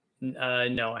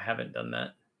 No, I haven't done that.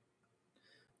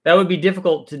 That would be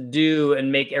difficult to do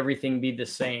and make everything be the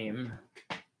same.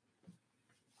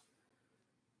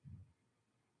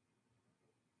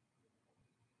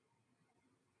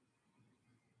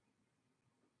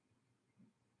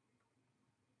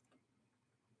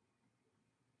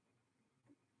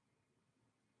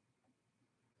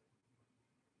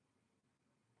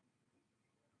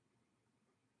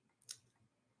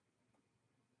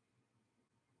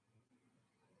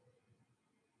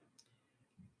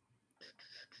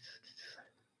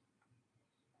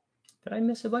 Did I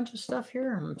miss a bunch of stuff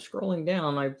here? I'm scrolling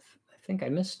down. I think I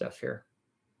missed stuff here.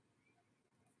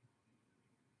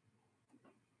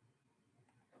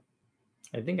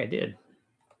 I think I did.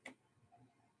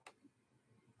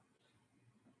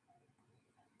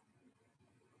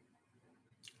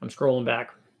 I'm scrolling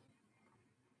back.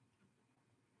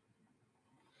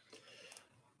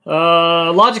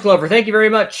 Logic Lover, thank you very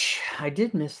much. I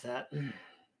did miss that.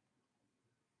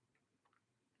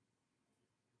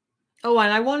 Oh,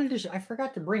 and I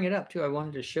forgot to bring it up too. I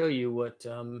wanted to show you what,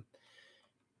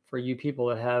 for you people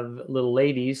that have little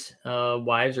ladies,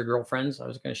 wives or girlfriends, I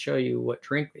was going to show you what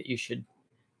drink that you should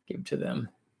give to them.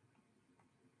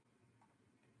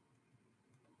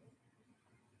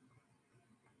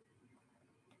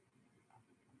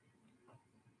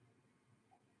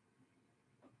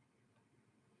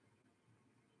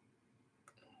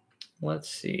 Let's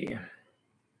see.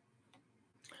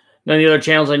 None of the other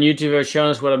channels on YouTube have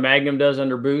shown us what a Magnum does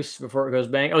under boost before it goes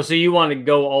bang. Oh, so you want to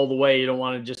go all the way. You don't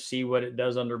want to just see what it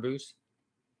does under boost.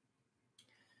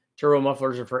 Turbo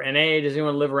mufflers are for NA. Does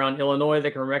anyone live around Illinois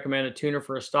that can recommend a tuner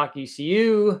for a stock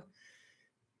ECU?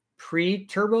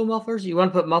 Pre-turbo mufflers? You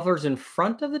want to put mufflers in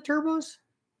front of the turbos?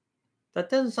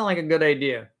 That doesn't sound like a good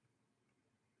idea.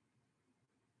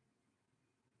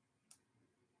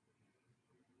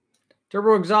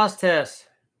 Turbo exhaust test.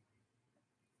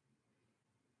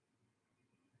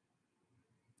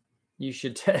 You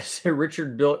should test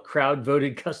Richard built crowd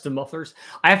voted custom mufflers.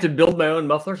 I have to build my own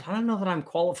mufflers. I don't know that I'm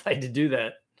qualified to do that.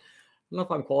 I don't know if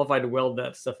I'm qualified to weld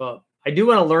that stuff up. I do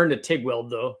want to learn to TIG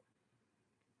weld though.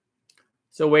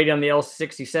 So waiting on the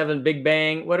L67 Big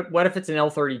Bang. What if it's an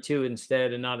L32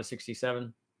 instead and not a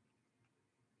 67?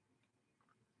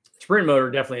 Sprint motor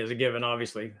definitely is a given,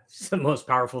 obviously. It's the most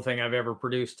powerful thing I've ever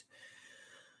produced.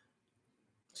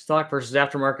 Stock versus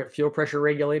aftermarket fuel pressure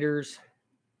regulators.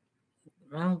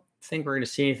 I don't think we're going to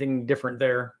see anything different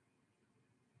there.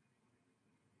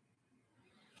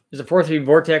 Is a 4.3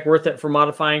 Vortex worth it for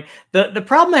modifying? The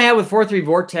problem I have with 4.3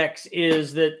 Vortex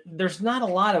is that there's not a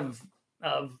lot of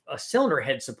a cylinder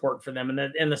head support for them,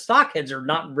 and the stock heads are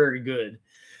not very good.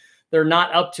 They're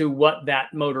not up to what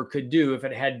that motor could do if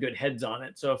it had good heads on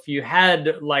it. So if you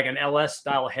had like an LS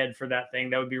style head for that thing,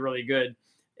 that would be really good.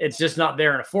 It's just not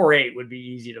there, and a 4.8 would be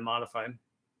easy to modify.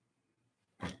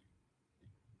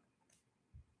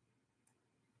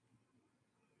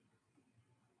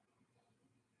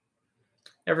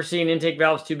 Ever seen intake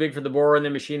valves too big for the bore and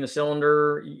then machine the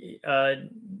cylinder?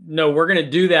 No, we're going to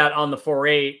do that on the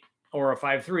 4.8 or a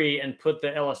 5.3 and put the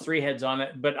LS3 heads on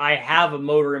it. But I have a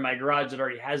motor in my garage that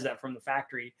already has that from the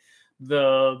factory.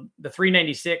 The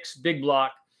 396 big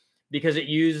block, because it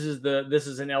uses this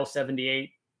is an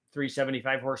L78,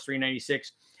 375 horse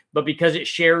 396. But because it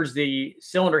shares the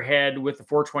cylinder head with the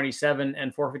 427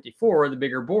 and 454, the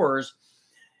bigger bores,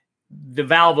 the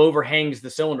valve overhangs the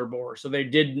cylinder bore. So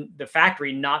the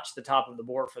factory notched the top of the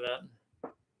bore for that.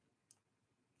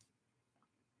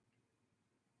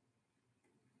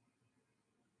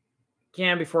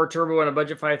 Cam before turbo on a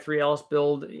budget 5.3 LS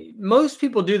build. Most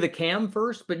people do the cam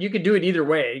first, but you could do it either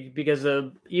way because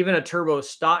even a turbo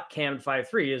stock cam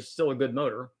 5.3 is still a good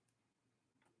motor.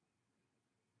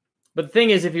 But the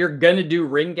thing is, if you're going to do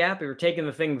ring gap, if you're taking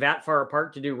the thing that far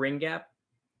apart to do ring gap,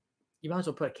 you might as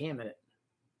well put a cam in it.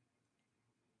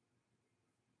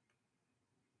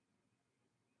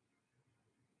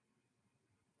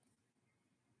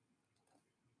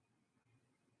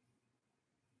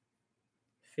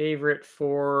 Favorite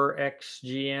for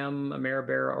XGM,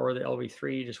 Ameribear, or the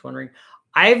LV3? Just wondering.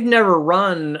 I've never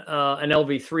run an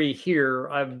LV3 here.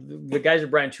 The guys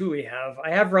at Brian Tooley have. I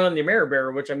have run the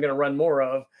Ameribear, which I'm going to run more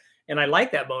of, and I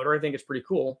like that motor. I think it's pretty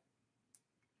cool.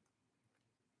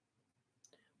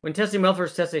 When testing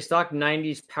mufflers, test a stock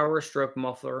 90s Power Stroke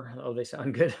muffler. Oh, they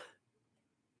sound good.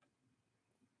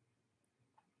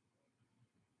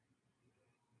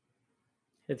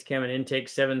 Heads cam and intake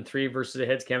 7.3 versus a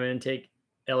heads cam and intake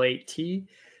L8T.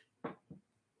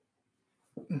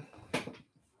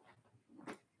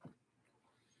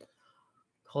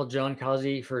 Call John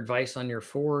Causey for advice on your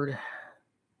Ford. I'm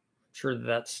sure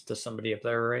that's to somebody up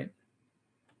there, right?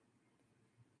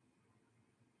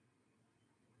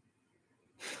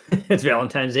 It's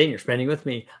Valentine's Day and you're spending with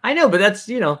me. I know, but that's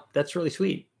really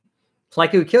sweet. It's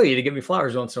like it would kill you to give me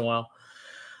flowers once in a while.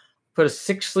 Put a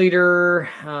 6-liter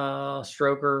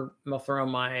stroker muffler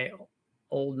on my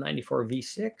old 94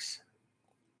 V6.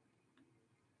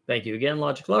 Thank you again,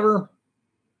 Logic Lover.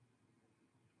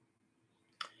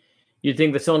 You'd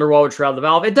think the cylinder wall would shroud the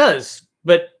valve. It does,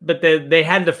 but they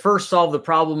had to first solve the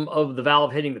problem of the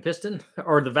valve hitting the piston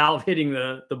or the valve hitting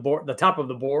the top of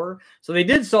the bore. So they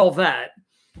did solve that.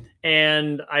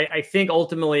 And I think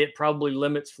ultimately it probably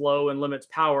limits flow and limits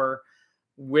power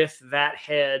with that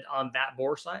head on that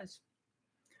bore size.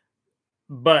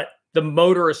 But the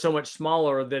motor is so much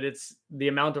smaller that the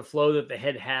amount of flow that the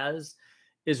head has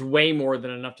is way more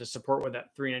than enough to support what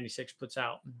that 396 puts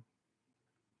out.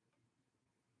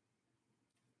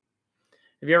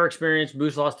 Have you ever experienced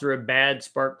boost loss through a bad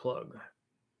spark plug?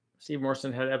 Steve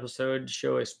Morrison had an episode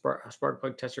show a spark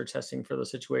plug tester testing for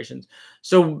those situations.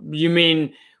 So you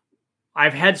mean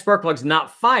I've had spark plugs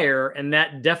not fire, and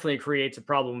that definitely creates a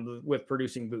problem with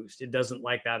producing boost. It doesn't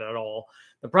like that at all.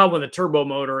 The problem with a turbo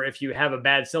motor, if you have a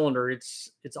bad cylinder,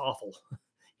 it's awful.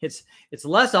 It's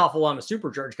less awful on a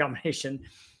supercharged combination,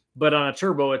 but on a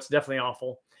turbo, it's definitely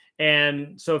awful.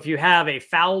 And so if you have a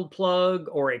fouled plug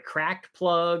or a cracked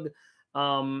plug,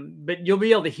 but you'll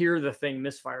be able to hear the thing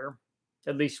misfire.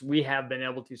 At least we have been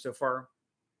able to so far.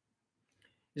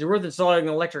 Is it worth installing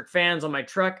electric fans on my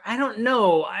truck? I don't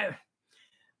know.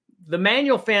 The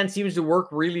manual fan seems to work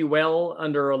really well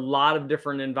under a lot of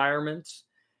different environments.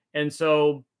 And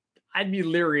so I'd be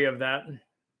leery of that.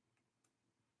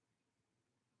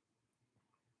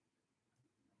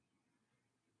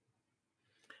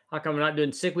 How come I'm not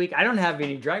doing sick week? I don't have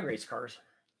any drag race cars.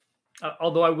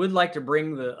 Although I would like to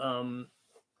bring the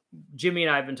Jimmy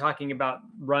and I have been talking about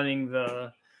running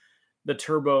the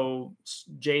turbo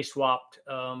J swapped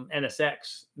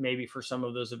NSX maybe for some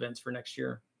of those events for next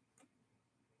year.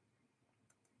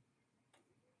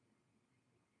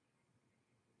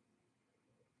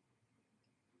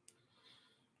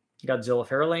 Godzilla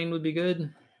Fairlane would be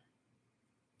good.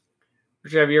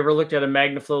 Richard, have you ever looked at a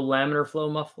MagnaFlow laminar flow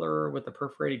muffler with a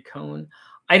perforated cone?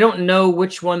 I don't know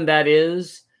which one that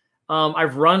is.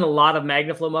 I've run a lot of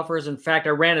MagnaFlow mufflers. In fact, I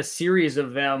ran a series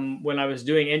of them when I was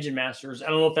doing Engine Masters. I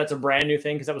don't know if that's a brand new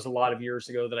thing because that was a lot of years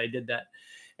ago that I did that.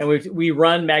 And we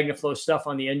run MagnaFlow stuff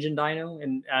on the engine dyno,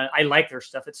 and I like their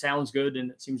stuff. It sounds good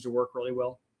and it seems to work really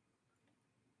well.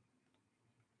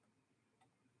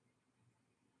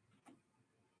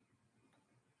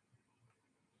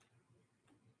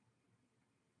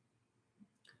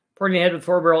 Porting ahead with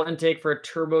 4-barrel intake for a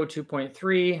turbo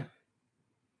 2.3. I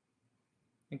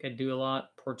think I do a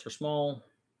lot. Ports are small.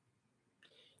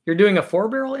 You're doing a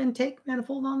 4-barrel intake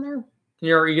manifold on there?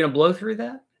 Are you going to blow through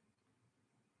that?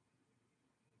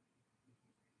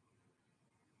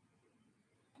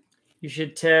 You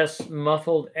should test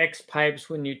muffled X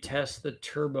pipes when you test the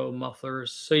turbo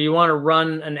mufflers. So you want to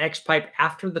run an X pipe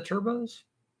after the turbos?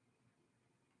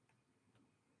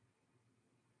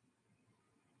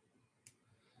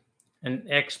 An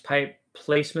X pipe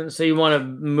placement. So you want to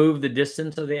move the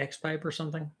distance of the X pipe or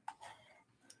something?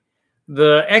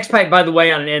 The X pipe, by the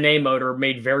way, on an NA motor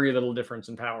made very little difference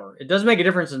in power. It does make a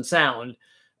difference in sound,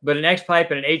 but an X pipe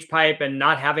and an H pipe and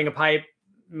not having a pipe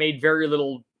made very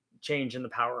little change in the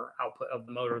power output of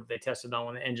the motor that they tested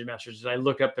on the Engine Masters. I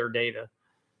looked up their data.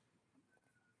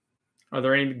 Are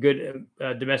there any good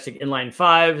domestic inline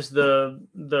fives? The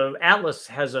Atlas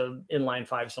has an inline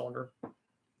 5-cylinder.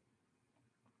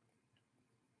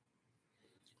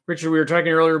 Richard, we were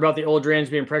talking earlier about the oil drains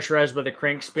being pressurized by the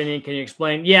crank spinning. Can you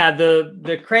explain? Yeah,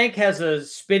 the crank has a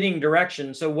spinning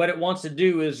direction. So what it wants to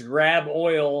do is grab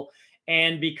oil.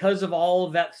 And because of all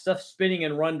of that stuff spinning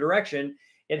in one direction,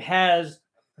 it has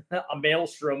a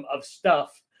maelstrom of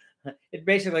stuff. It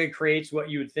basically creates what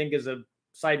you would think is a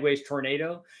sideways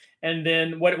tornado. And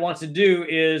then what it wants to do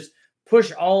is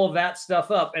push all of that stuff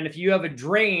up. And if you have a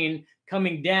drain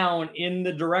coming down in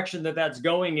the direction that that's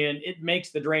going in, it makes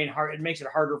the drain hard. It makes it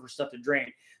harder for stuff to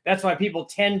drain. That's why people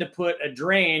tend to put a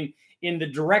drain in the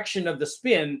direction of the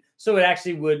spin, so it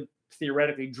actually would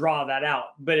theoretically draw that out.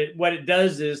 But what it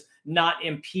does is not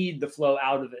impede the flow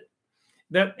out of it.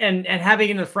 And having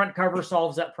it in the front cover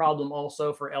solves that problem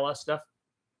also for LS stuff.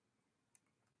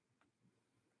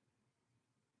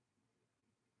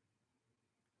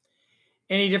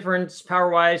 Any difference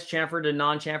power-wise, chamfered and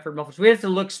non-chamfered mufflers? We have to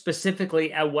look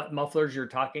specifically at what mufflers you're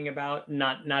talking about,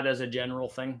 not as a general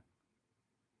thing.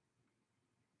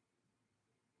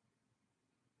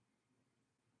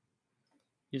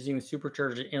 Using the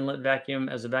supercharger inlet vacuum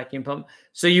as a vacuum pump.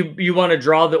 So you want to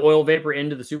draw the oil vapor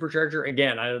into the supercharger?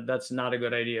 Again, that's not a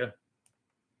good idea.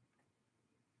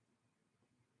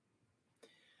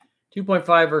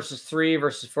 2.5 versus 3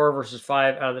 versus 4 versus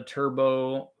 5 out of the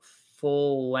turbo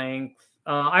full length.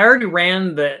 I already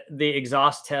ran the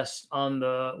exhaust test on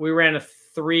the. We ran a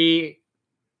 3.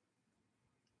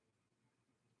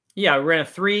 Yeah, we ran a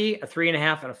 3, a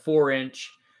 3.5, and a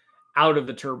 4-inch out of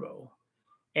the turbo.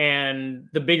 And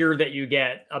the bigger that you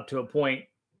get up to a point,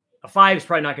 a 5 is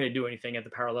probably not going to do anything at the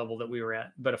power level that we were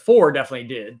at, but a 4 definitely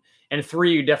did, and a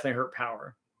 3 you definitely hurt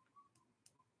power.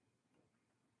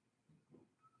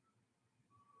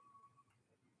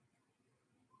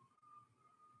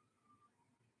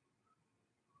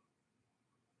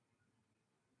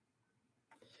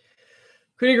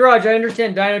 Cooney Garage, I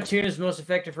understand dyno tune is most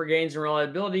effective for gains and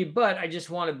reliability, but I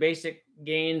just want a basic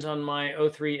gains on my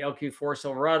 03 LQ4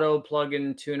 Silverado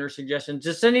plug-in tuner suggestions.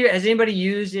 Has anybody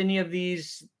used any of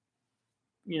these,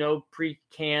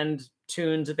 pre-canned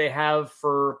tunes that they have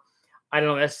for, I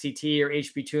don't know, SCT or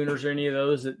HP tuners or any of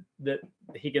those that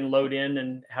he can load in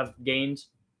and have gains?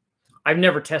 I've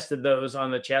never tested those on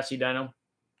the chassis dyno.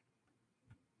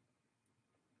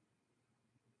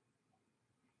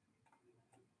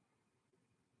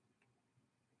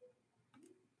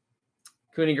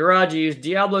 Cooney Garage, use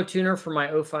Diablo tuner for my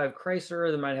 05 Chrysler.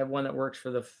 They might have one that works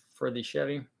for the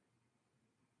Chevy.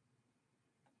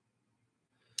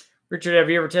 Richard, have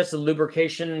you ever tested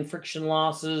lubrication and friction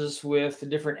losses with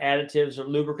different additives or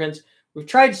lubricants? We've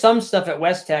tried some stuff at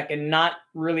West Tech and not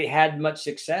really had much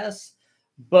success.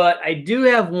 But I do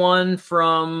have one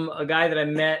from a guy that I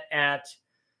met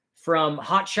from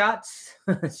Hot Shots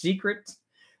Secret.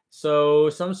 So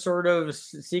some sort of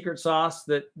secret sauce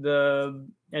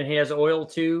and he has oil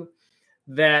too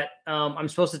that I'm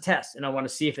supposed to test, and I want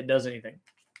to see if it does anything.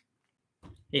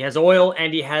 He has oil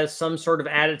and he has some sort of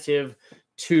additive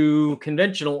to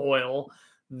conventional oil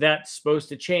that's supposed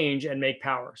to change and make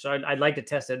power. So I'd like to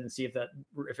test it and see if it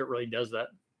really does that.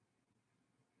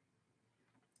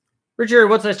 Richard,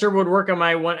 what size turbo would work on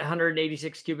my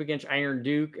 186 cubic inch Iron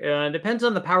Duke? Depends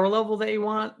on the power level that you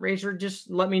want, Racer.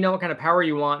 Just let me know what kind of power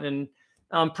you want. And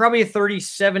probably a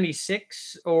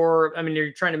 3076, or,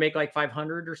 you're trying to make like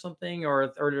 500 or something, or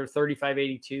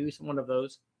 3582, one of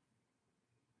those.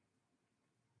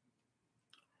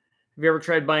 Have you ever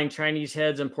tried buying Chinese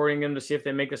heads and porting them to see if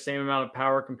they make the same amount of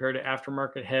power compared to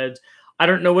aftermarket heads? I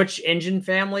don't know which engine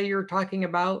family you're talking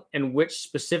about and which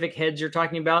specific heads you're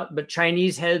talking about, but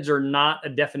Chinese heads are not a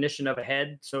definition of a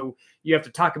head. So you have to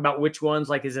talk about which ones,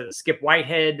 like, is it a Skip White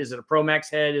head? Is it a Pro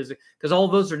Max head? Is it, because all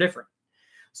of those are different.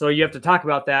 So you have to talk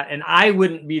about that. And I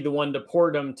wouldn't be the one to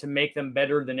port them to make them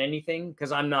better than anything,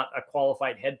 because I'm not a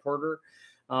qualified head porter.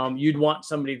 You'd want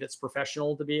somebody that's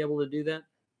professional to be able to do that.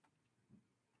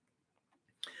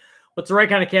 What's the right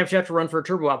kind of camshaft to run for a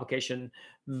turbo application?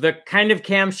 The kind of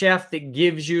camshaft that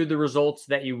gives you the results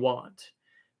that you want.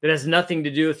 That has nothing to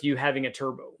do with you having a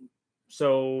turbo.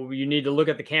 So you need to look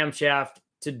at the camshaft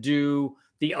to do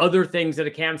the other things that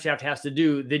a camshaft has to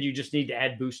do. Then you just need to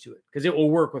add boost to it, because it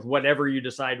will work with whatever you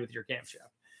decide with your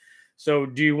camshaft. So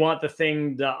do you want the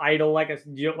thing to idle do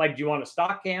you want a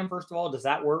stock cam, first of all? Does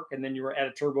that work? And then you add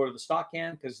a turbo to the stock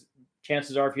cam, because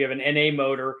chances are if you have an NA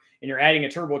motor and you're adding a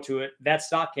turbo to it, that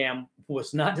stock cam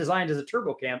was not designed as a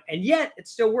turbo cam, and yet it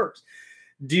still works.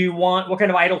 Do you want, what kind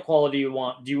of idle quality do you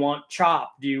want? Do you want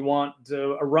chop? Do you want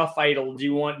a rough idle? Do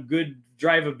you want good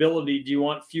drivability? Do you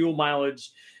want fuel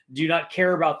mileage? Do you not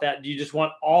care about that? Do you just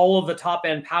want all of the top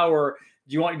end power?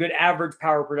 Do you want good average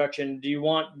power production? Do you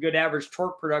want good average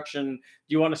torque production?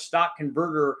 Do you want a stock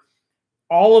converter?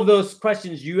 All of those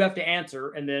questions you have to answer,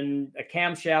 and then a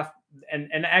camshaft, and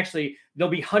actually there'll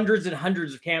be hundreds and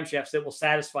hundreds of camshafts that will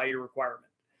satisfy your requirement.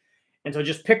 And so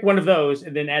just pick one of those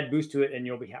and then add boost to it, and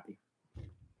you'll be happy.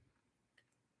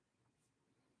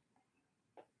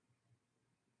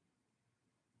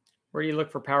 Where do you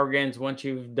look for power gains once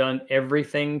you've done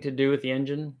everything to do with the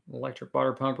engine? Electric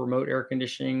water pump, remote air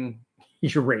conditioning,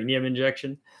 uranium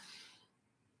injection.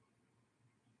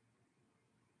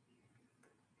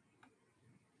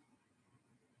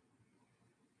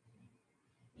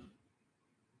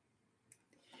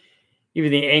 Either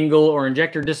the angle or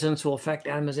injector distance will affect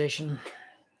atomization.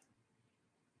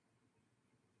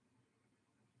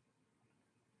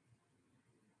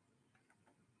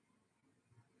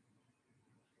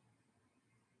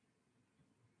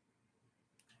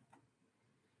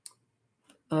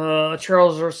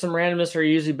 Charles, or some randomness are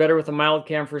usually better with a mild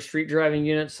cam for street driving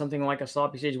units, something like a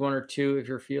sloppy stage 1 or 2 if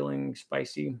you're feeling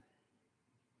spicy.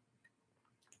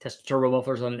 Test turbo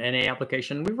mufflers on an NA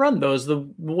application. We run those. The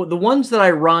ones that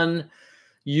I run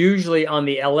usually on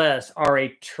the LS are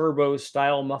a turbo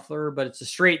style muffler, but it's a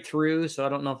straight through, so I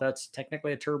don't know if that's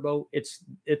technically a turbo. It's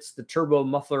the turbo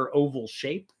muffler oval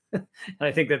shape. And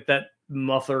I think that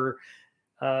muffler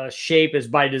shape is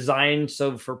by design,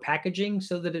 so for packaging,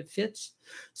 so that it fits.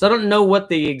 So I don't know what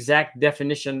the exact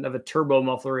definition of a turbo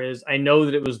muffler is. I know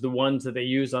that it was the ones that they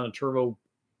used on a turbo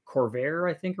Corvair,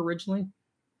 I think, originally.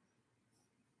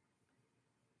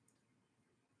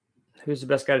 Who's the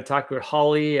best guy to talk to at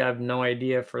Holly? I have no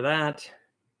idea for that.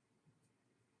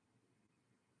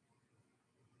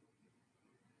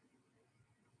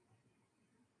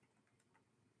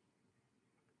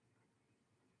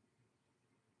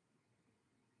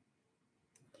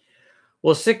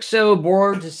 Will 6.0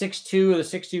 board to 6.2 or the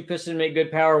 6.2 piston make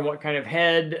good power, and what kind of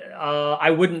head? I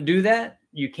wouldn't do that.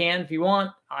 You can if you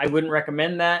want. I wouldn't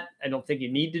recommend that. I don't think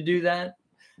you need to do that.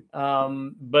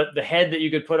 But the head that you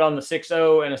could put on the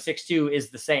 6.0 and a 6.2 is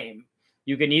the same.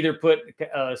 You can either put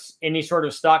any sort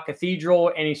of stock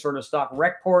cathedral, any sort of stock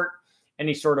rec port,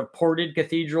 any sort of ported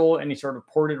cathedral, any sort of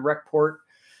ported rec port.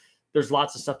 There's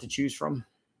lots of stuff to choose from.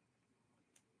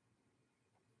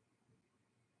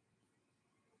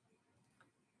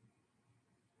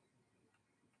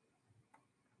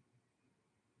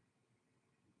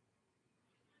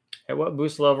 At what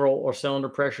boost level or cylinder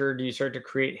pressure do you start to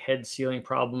create head sealing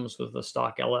problems with the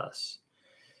stock LS?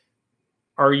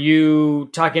 Are you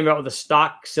talking about with a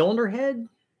stock cylinder head?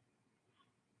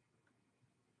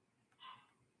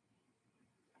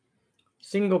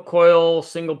 Single coil,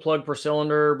 single plug per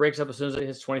cylinder, breaks up as soon as it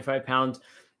hits 25 pounds.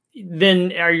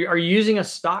 Then are you using a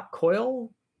stock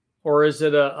coil, or is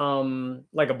it a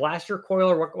like a blaster coil,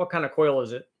 or what kind of coil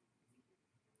is it?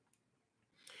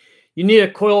 You need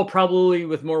a coil probably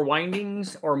with more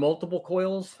windings or multiple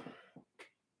coils.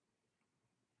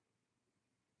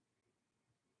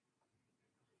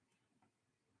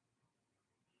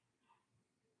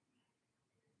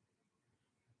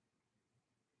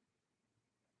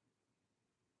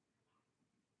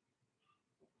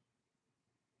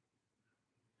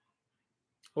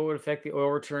 What would affect the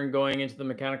oil return going into the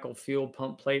mechanical fuel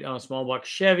pump plate on a small block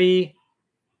Chevy?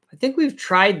 I think we've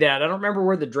tried that. I don't remember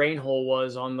where the drain hole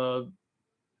was on the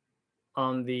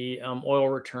oil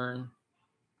return.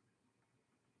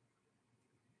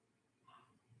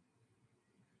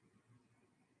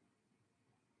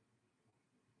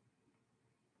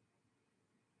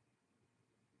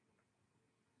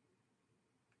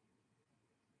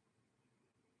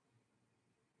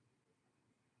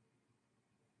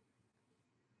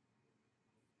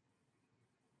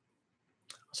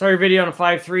 Saw your video on a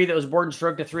 5.3 that was board and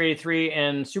stroke to 383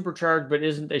 and supercharged, but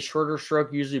isn't a shorter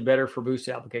stroke usually better for boost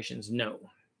applications? No.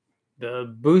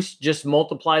 The boost just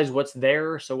multiplies what's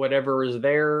there. So whatever is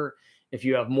there, if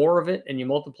you have more of it and you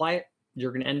multiply it,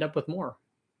 you're going to end up with more.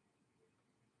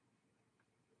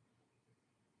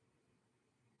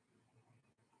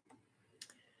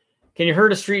 Can you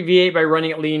hurt a street V8 by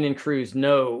running it lean and cruise?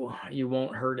 No, you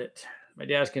won't hurt it. My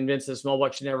dad's convinced that small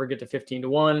block should never get to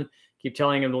 15-1. Keep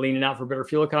telling him to lean it out for better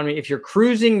fuel economy. If you're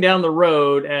cruising down the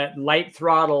road at light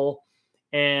throttle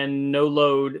and no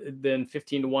load, then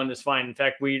 15-1 is fine. In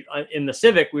fact, we in the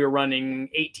Civic, we were running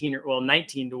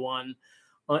 19-1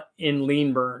 in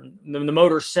lean burn. The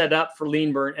motor's set up for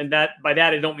lean burn. And that by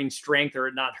that, I don't mean strength or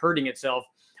it not hurting itself.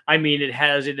 I mean,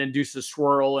 it induces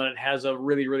swirl and it has a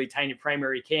really, really tiny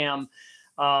primary cam.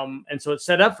 And so it's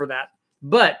set up for that.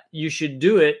 But you should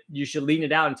do it. You should lean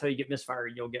it out until you get misfire.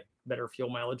 You'll get better fuel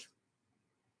mileage.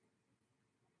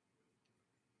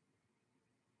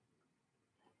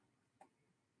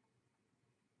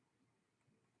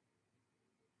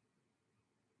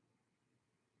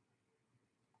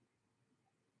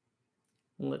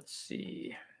 Let's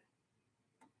see.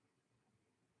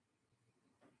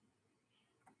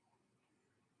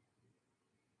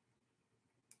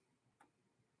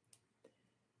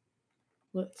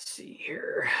 Let's see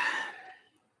here.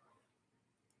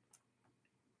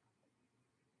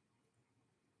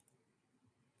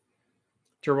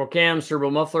 Turbo cams,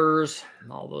 turbo mufflers,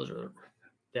 all those are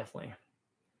definitely.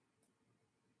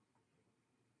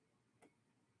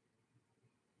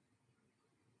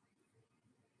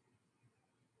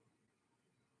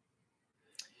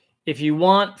 If you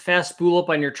want fast spool up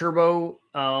on your turbo,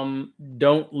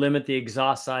 don't limit the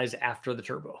exhaust size after the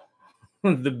turbo.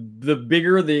 The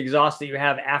bigger the exhaust that you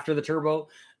have after the turbo,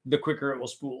 the quicker it will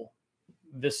spool.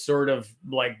 This sort of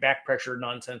like back pressure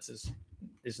nonsense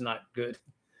is not good.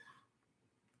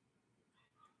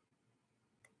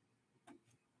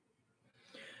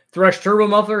 Thrush turbo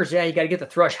mufflers. Yeah, you got to get the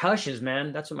thrush hushes,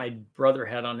 man. That's what my brother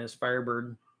had on his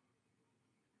Firebird.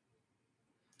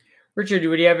 Richard,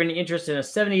 would you have any interest in a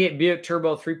 78 Buick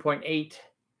Turbo 3.8?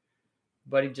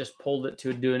 But he just pulled it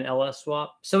to do an LS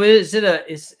swap. So is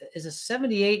a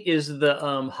 78 is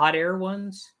the hot air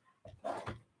ones?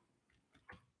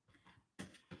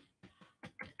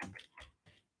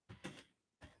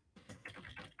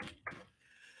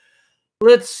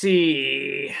 Let's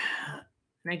see.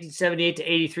 1978 to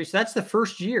 83. So that's the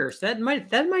first year. So that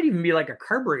might even be like a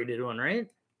carbureted one, right?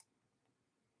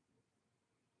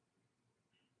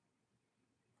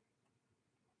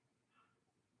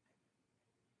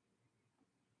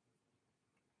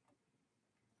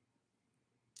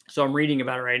 So I'm reading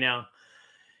about it right now.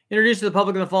 Introduced to the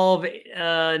public in the fall of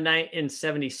in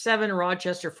 77,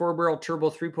 Rochester 4-barrel turbo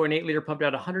 3.8 liter pumped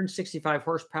out 165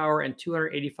 horsepower and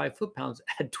 285 foot-pounds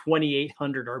at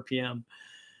 2,800 RPM.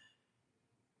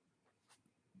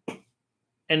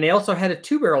 And they also had a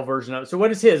 2-barrel version of it. So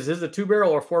what is his? Is this a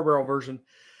 2-barrel or 4-barrel version?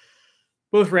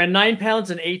 Both ran 9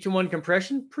 pounds and 8-to-1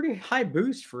 compression. Pretty high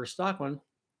boost for a stock one.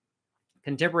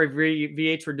 Contemporary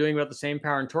V8s were doing about the same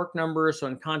power and torque numbers. So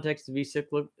in context, the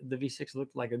V6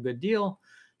 looked like a good deal.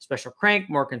 Special crank,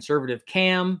 more conservative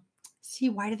cam. See,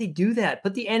 why did they do that?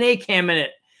 Put the NA cam in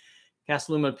it. Cast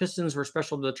aluminum pistons were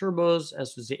special to the turbos,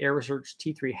 as was the Air Research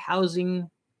T3 housing.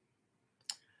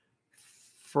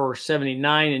 For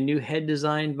 79, a new head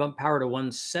design, bump power to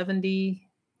 170.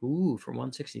 Ooh, from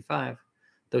 165.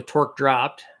 The torque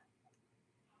dropped.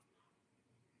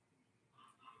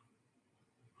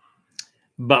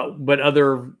 But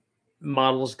other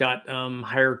models got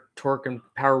higher torque and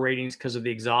power ratings because of the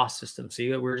exhaust system.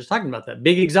 See, we were just talking about that.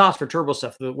 Big exhaust for turbo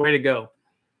stuff. The way to go.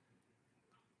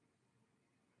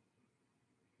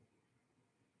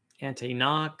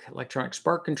 Anti-knock, electronic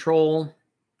spark control.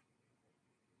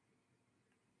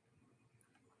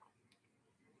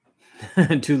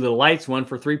 Two little lights, one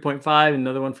for 3.5,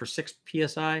 another one for 6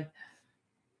 PSI.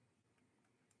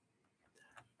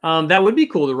 That would be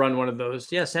cool to run one of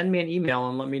those. Yeah, send me an email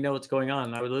and let me know what's going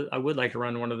on. I would like to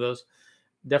run one of those.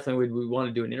 Definitely we want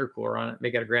to do an intercooler on it,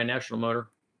 make it a Grand National motor.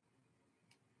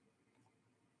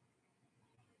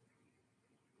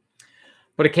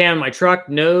 Put a cam in my truck.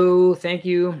 No, thank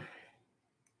you.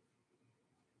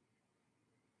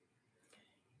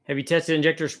 Have you tested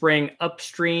injector spraying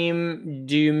upstream?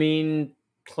 Do you mean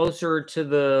closer to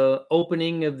the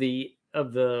opening of the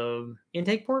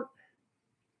intake port?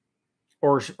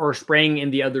 Or spraying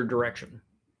in the other direction?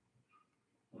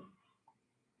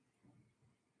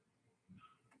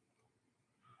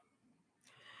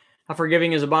 How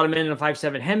forgiving is a bottom end in a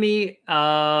 5.7 Hemi?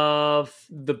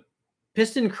 The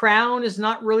piston crown is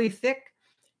not really thick.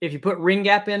 If you put ring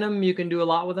gap in them, you can do a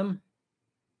lot with them.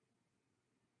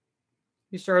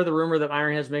 You started the rumor that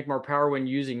iron heads make more power when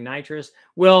using nitrous.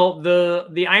 Well,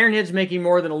 the iron heads making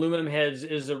more than aluminum heads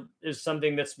is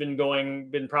something that's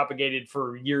been propagated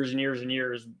for years and years and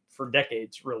years, for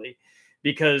decades, really,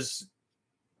 because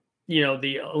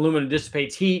the aluminum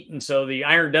dissipates heat, and so the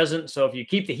iron doesn't. So if you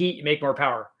keep the heat, you make more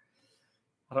power.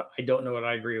 I don't know what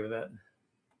I agree with that.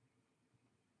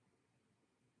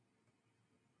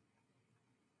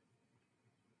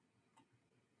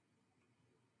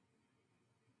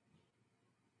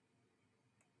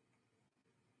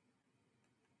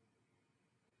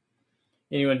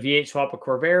 Anyone V8 swap a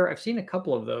Corvair? I've seen a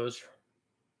couple of those.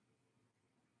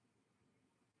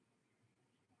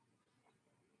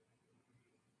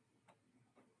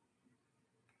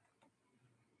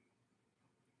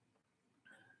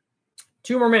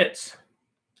 Two more minutes.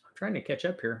 I'm trying to catch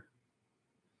up here.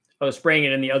 I was spraying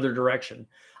it in the other direction.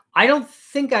 I don't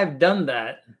think I've done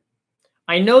that.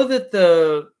 I know that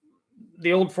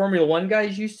the old Formula One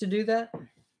guys used to do that.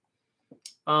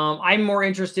 I'm more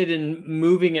interested in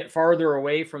moving it farther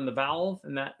away from the valve,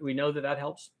 and that we know that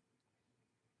helps.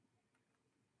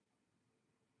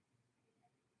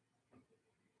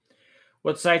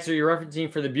 What sites are you referencing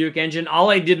for the Buick engine? All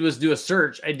I did was do a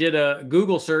search. I did a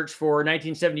Google search for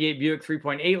 1978 Buick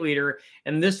 3.8 liter,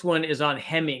 and this one is on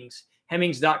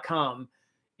Hemmings.com.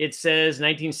 It says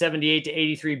 1978 to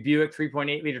 83 Buick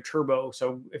 3.8 liter turbo.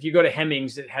 So if you go to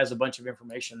Hemmings, it has a bunch of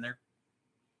information there.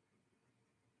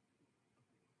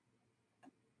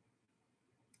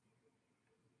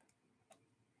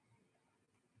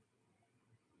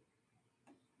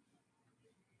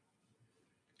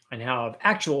 I now have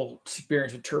actual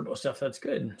experience with turbo stuff. That's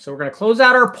good. So we're going to close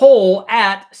out our poll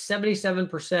at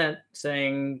 77%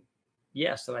 saying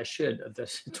yes, that I should.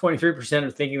 This 23%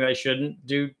 are thinking that I shouldn't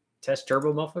do test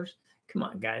turbo mufflers. Come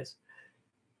on, guys.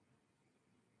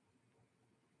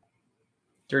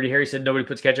 Dirty Harry said nobody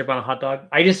puts ketchup on a hot dog.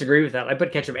 I disagree with that. I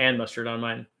put ketchup and mustard on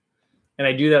mine. And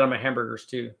I do that on my hamburgers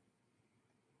too.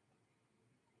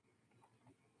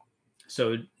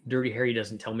 So Dirty Harry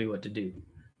doesn't tell me what to do.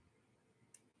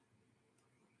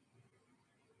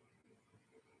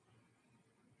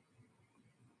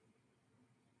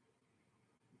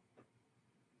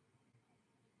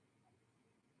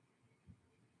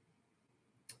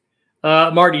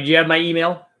 Marty, do you have my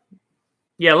email?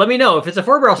 Yeah, let me know. If it's a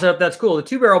 4-barrel setup, that's cool. The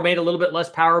 2-barrel made a little bit less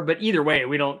power, but either way,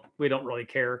 we don't really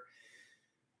care.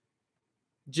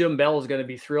 Jim Bell is going to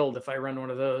be thrilled if I run one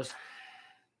of those.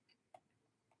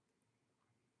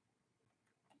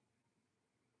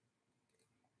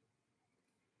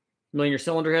 Linear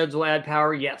cylinder heads will add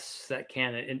power. Yes, that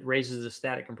can. It raises the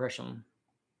static compression.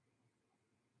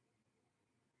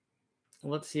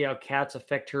 Let's see how cats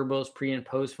affect turbos pre and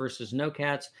post versus no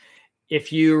cats.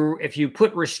 If you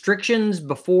put restrictions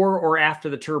before or after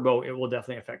the turbo, it will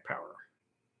definitely affect power.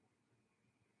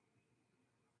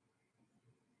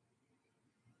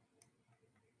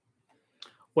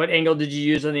 What angle did you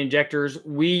use on the injectors?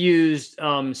 We used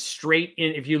straight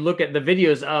in. If you look at the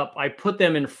videos up, I put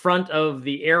them in front of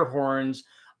the air horns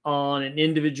on an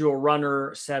individual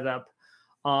runner setup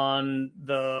on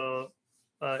the,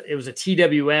 it was a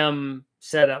TWM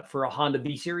setup for a Honda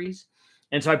B series.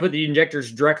 And so I put the injectors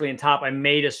directly on top. I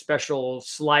made a special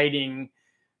sliding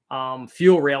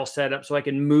fuel rail setup so I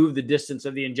can move the distance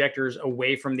of the injectors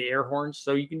away from the air horns.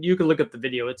 So you can look up the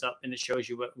video. It's up and it shows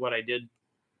you what I did.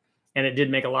 And it did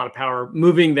make a lot of power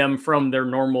moving them from their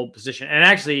normal position. And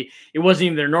actually, it wasn't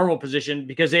even their normal position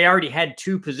because they already had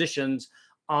two positions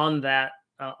on that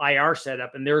IR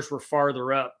setup, and theirs were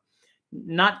farther up.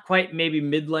 Not quite maybe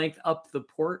mid-length up the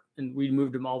port, and we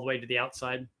moved them all the way to the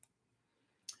outside.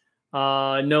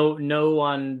 No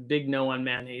on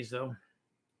mayonnaise though.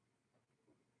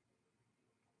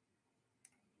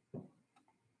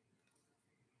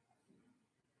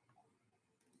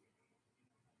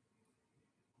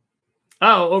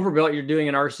 Oh, overbuilt. You're doing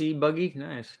an RC buggy.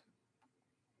 Nice.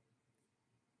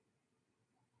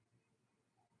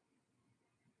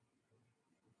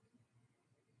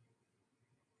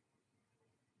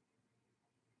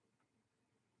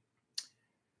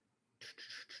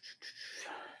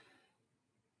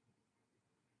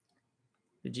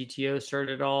 The GTO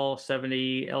started all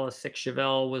 70 LS6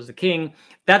 Chevelle was the king.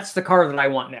 That's the car that I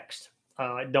want next.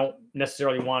 I don't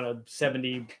necessarily want a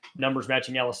 70 numbers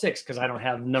matching LS6 because I don't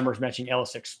have numbers matching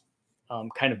LS6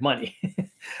 kind of money.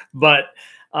 But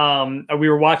we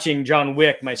were watching John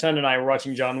Wick. My son and I were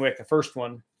watching John Wick, the first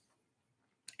one.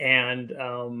 And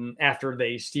after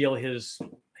they steal his,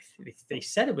 they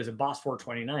said it was a Boss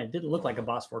 429. It didn't look like a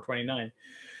Boss 429.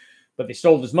 But they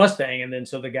stole his Mustang. And then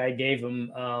so the guy gave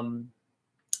him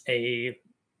a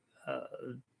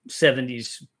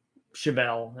 70s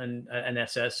Chevelle and an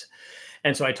SS.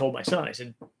 And so I told my son, I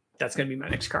said, that's going to be my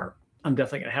next car. I'm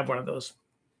definitely going to have one of those.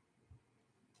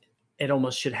 It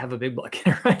almost should have a big block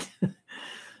in it, right?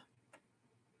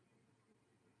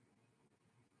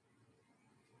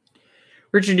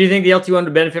 Richard, do you think the LT1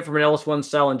 would benefit from an LS1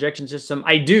 style injection system?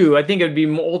 I do. I think it would be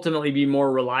ultimately be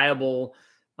more reliable.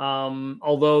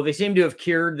 Although they seem to have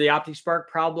cured the OptiSpark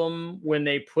problem when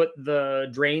they put the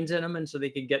drains in them, and so they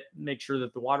could make sure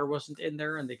that the water wasn't in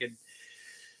there, and they could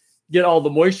get all the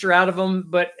moisture out of them.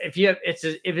 But if you have, is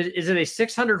it a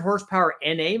 600 horsepower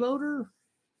NA motor?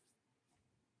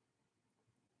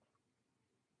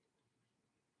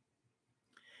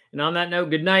 And on that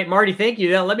note, good night, Marty. Thank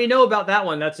you. Let me know about that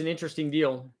one. That's an interesting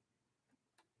deal.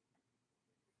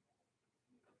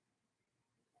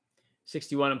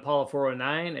 61 Impala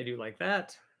 409. I do like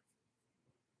that.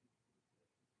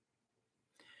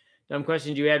 Dumb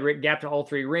question. Do you add gap to all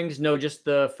three rings? No, just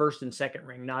the first and second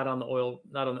ring, not on the oil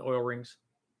rings.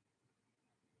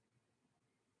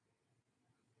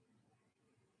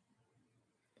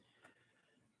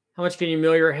 How much can you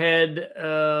mill your head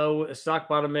with a stock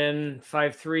bottom end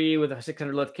 5.3 with a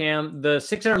 600 lift cam? The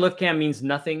 600 lift cam means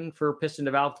nothing for piston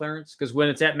to valve clearance, because when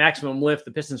it's at maximum lift,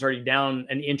 the piston's already down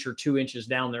an inch or 2 inches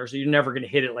down there. So you're never going to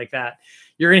hit it like that.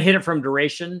 You're going to hit it from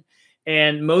duration.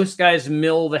 And most guys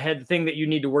mill the head. The thing that you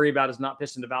need to worry about is not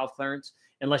piston to valve clearance,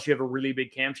 unless you have a really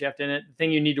big camshaft in it. The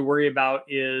thing you need to worry about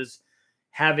is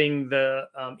having the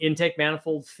intake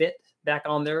manifold fit back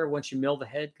on there once you mill the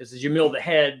head. Because as you mill the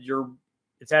head,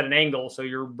 it's at an angle, so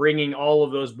you're bringing all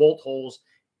of those bolt holes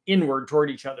inward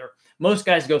toward each other. Most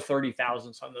guys go 30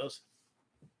 thousandths on those.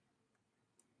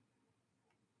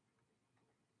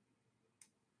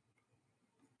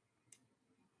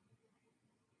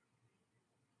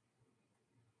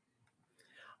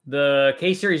 The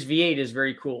K-Series V8 is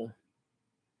very cool.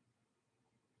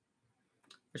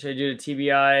 What should I do to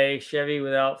TBI Chevy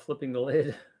without flipping the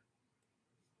lid?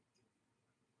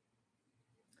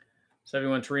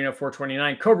 71 Torino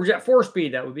 429. Cobra Jet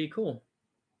 4-speed. That would be cool.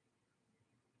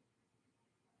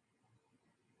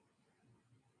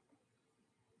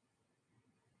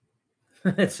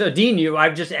 So, Dean,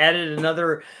 I've just added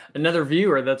another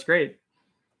viewer. That's great.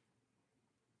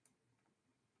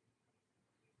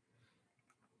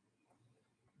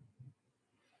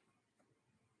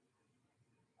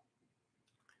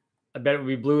 I bet it would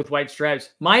be blue with white stripes.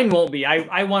 Mine won't be.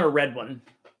 I want a red one.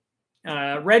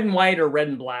 Red and white or red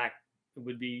and black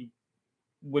would be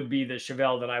the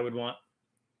Chevelle that I would want.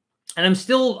 And I'm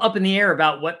still up in the air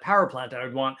about what power plant I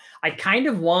would want. I kind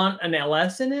of want an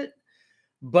LS in it,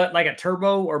 but like a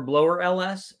turbo or blower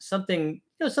LS, something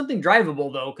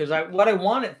drivable though, because what I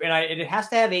want it, and it has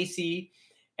to have AC,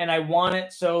 and I want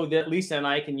it so that Lisa and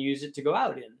I can use it to go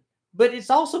out in. But it's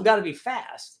also got to be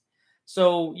fast.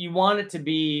 So you want it to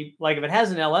be like, if it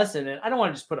has an LS in it, I don't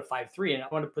want to just put a 5.3 in it.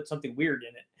 I want to put something weird in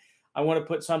it. I want to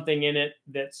put something in it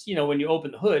that's, when you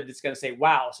open the hood, it's going to say,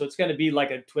 wow. So it's going to be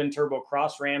like a twin turbo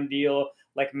cross ram deal,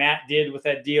 like Matt did with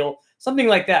that deal, something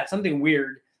like that, something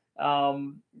weird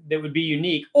that would be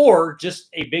unique, or just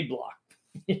a big block,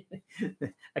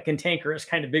 a cantankerous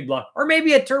kind of big block, or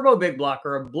maybe a turbo big block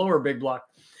or a blower big block,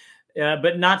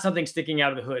 but not something sticking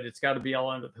out of the hood. It's got to be all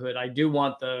under the hood. I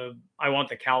want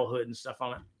the cowl hood and stuff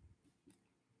on it.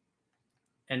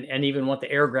 And even want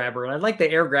the air grabber. And I'd like the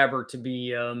air grabber to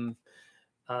be, or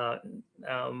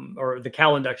the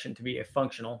cowl induction to be a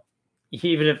functional,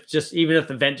 even if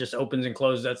the vent just opens and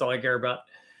closes. That's all I care about.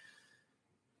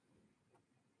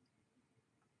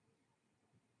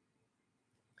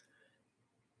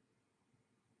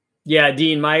 Yeah,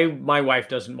 Dean, my wife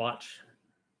doesn't watch.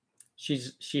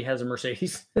 She has a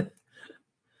Mercedes,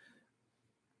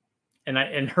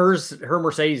 and her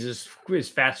Mercedes is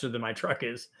faster than my truck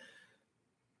is.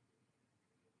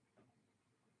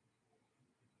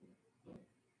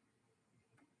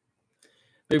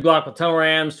 Big block with tunnel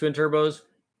rams, twin turbos.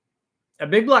 A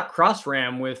big block cross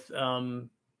ram with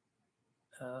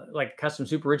like custom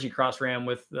Super Richie cross ram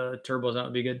with turbos. That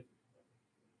would be good.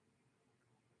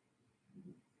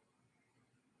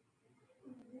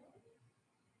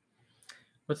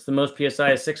 What's the most PSI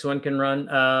a 6.1 can run?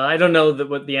 I don't know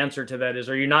what the answer to that is.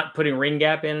 Are you not putting ring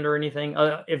gap in it or anything?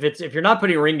 If you're not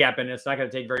putting ring gap in it, it's not going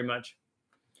to take very much.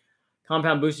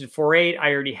 Compound boosted 4.8.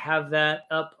 I already have that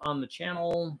up on the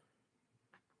channel.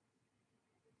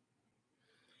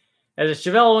 As a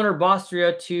Chevelle owner, Boss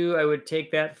 302, I would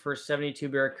take that for 72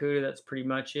 Barracuda. That's pretty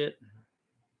much it.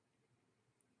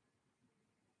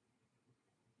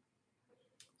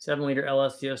 7-liter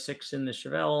LS06 in the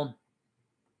Chevelle.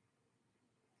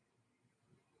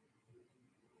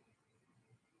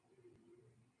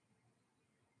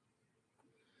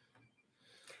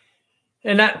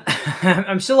 And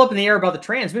I'm still up in the air about the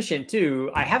transmission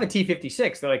too. I have a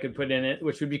T56 that I could put in it,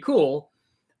 which would be cool,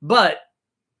 but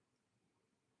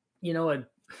you know, it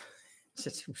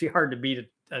would be hard to beat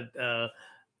a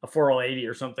 4L80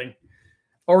 or something,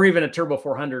 or even a turbo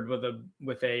 400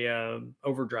 with a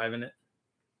overdrive in it.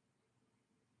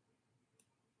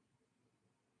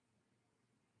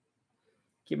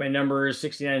 Keep my numbers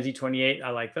 69 Z28.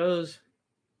 I like those.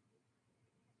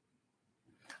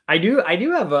 I do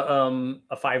have a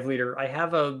 5-liter. I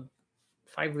have a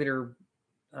 5-liter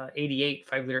 88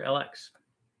 5-liter LX.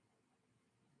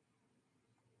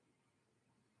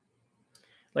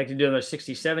 Like to do another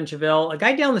 67 Chevelle. A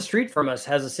guy down the street from us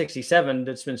has a 67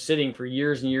 that's been sitting for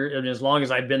years and years. And as long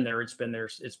as I've been there, it's been there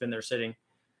sitting.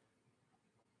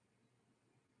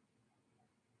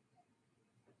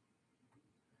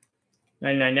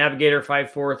 '99 Navigator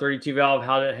 5.4 32 valve.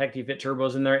 How the heck do you fit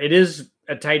turbos in there? It is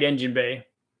a tight engine bay.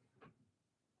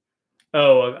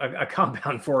 Oh, a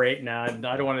compound 4.8. Nah,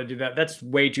 I don't want to do that. That's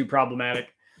way too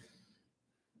problematic.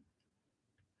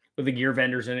 With the gear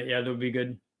vendors in it, yeah, that would be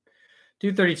good.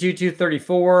 232,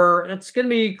 234. That's going to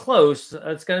be close.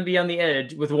 It's going to be on the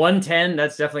edge. With 110,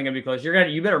 that's definitely going to be close.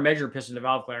 You better measure piston to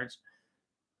valve clearance.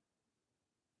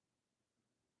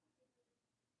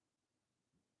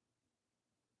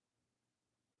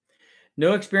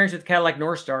 No experience with Cadillac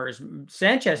North Stars.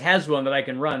 Sanchez has one that I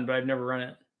can run, but I've never run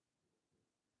it.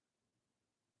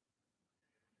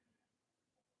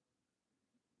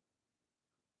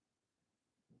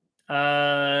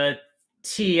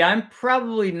 T, I'm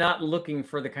probably not looking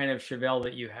for the kind of Chevelle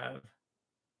that you have.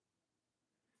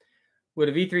 Would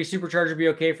a V3 supercharger be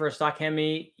okay for a stock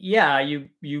Hemi? Yeah, you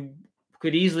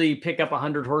could easily pick up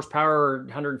 100 horsepower or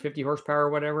 150 horsepower or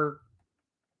whatever.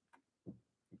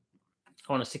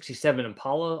 On a 67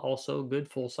 Impala, also good,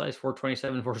 full size,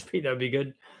 427 4-speed. That would be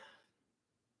good.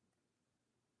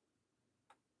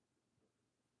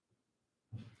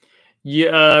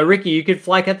 Yeah, Ricky, you could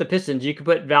fly cut the pistons. You could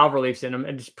put valve reliefs in them,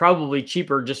 and it's probably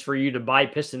cheaper just for you to buy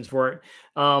pistons for it.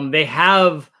 They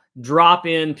have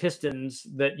drop-in pistons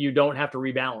that you don't have to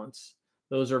rebalance.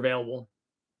 Those are available.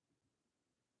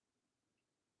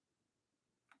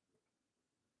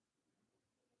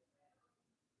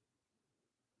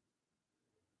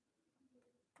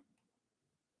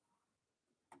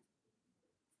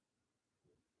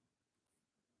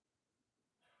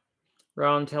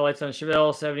 Round taillights on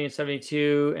Chevelle, 70 and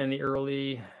 72, and the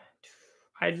early.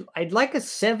 I'd like a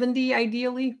 70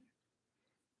 ideally.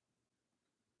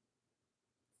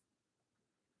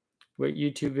 What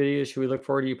YouTube videos should we look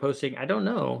forward to you posting? I don't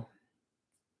know.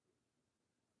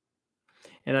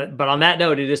 And but on that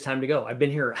note, it is time to go. I've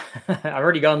been here. I've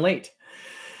already gone late.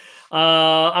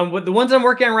 The ones I'm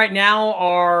working on right now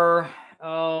are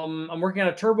I'm working on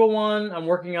a turbo one. I'm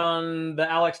working on the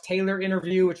Alex Taylor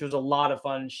interview, which was a lot of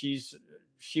fun.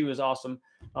 She was awesome.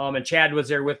 And Chad was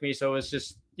there with me, so it's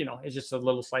just it's just a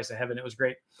little slice of heaven. It was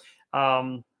great.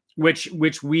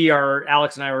 Which we are,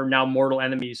 Alex and I are now mortal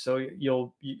enemies. So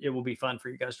it will be fun for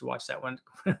you guys to watch that one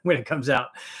when it comes out.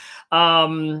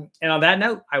 And on that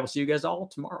note, I will see you guys all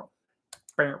tomorrow.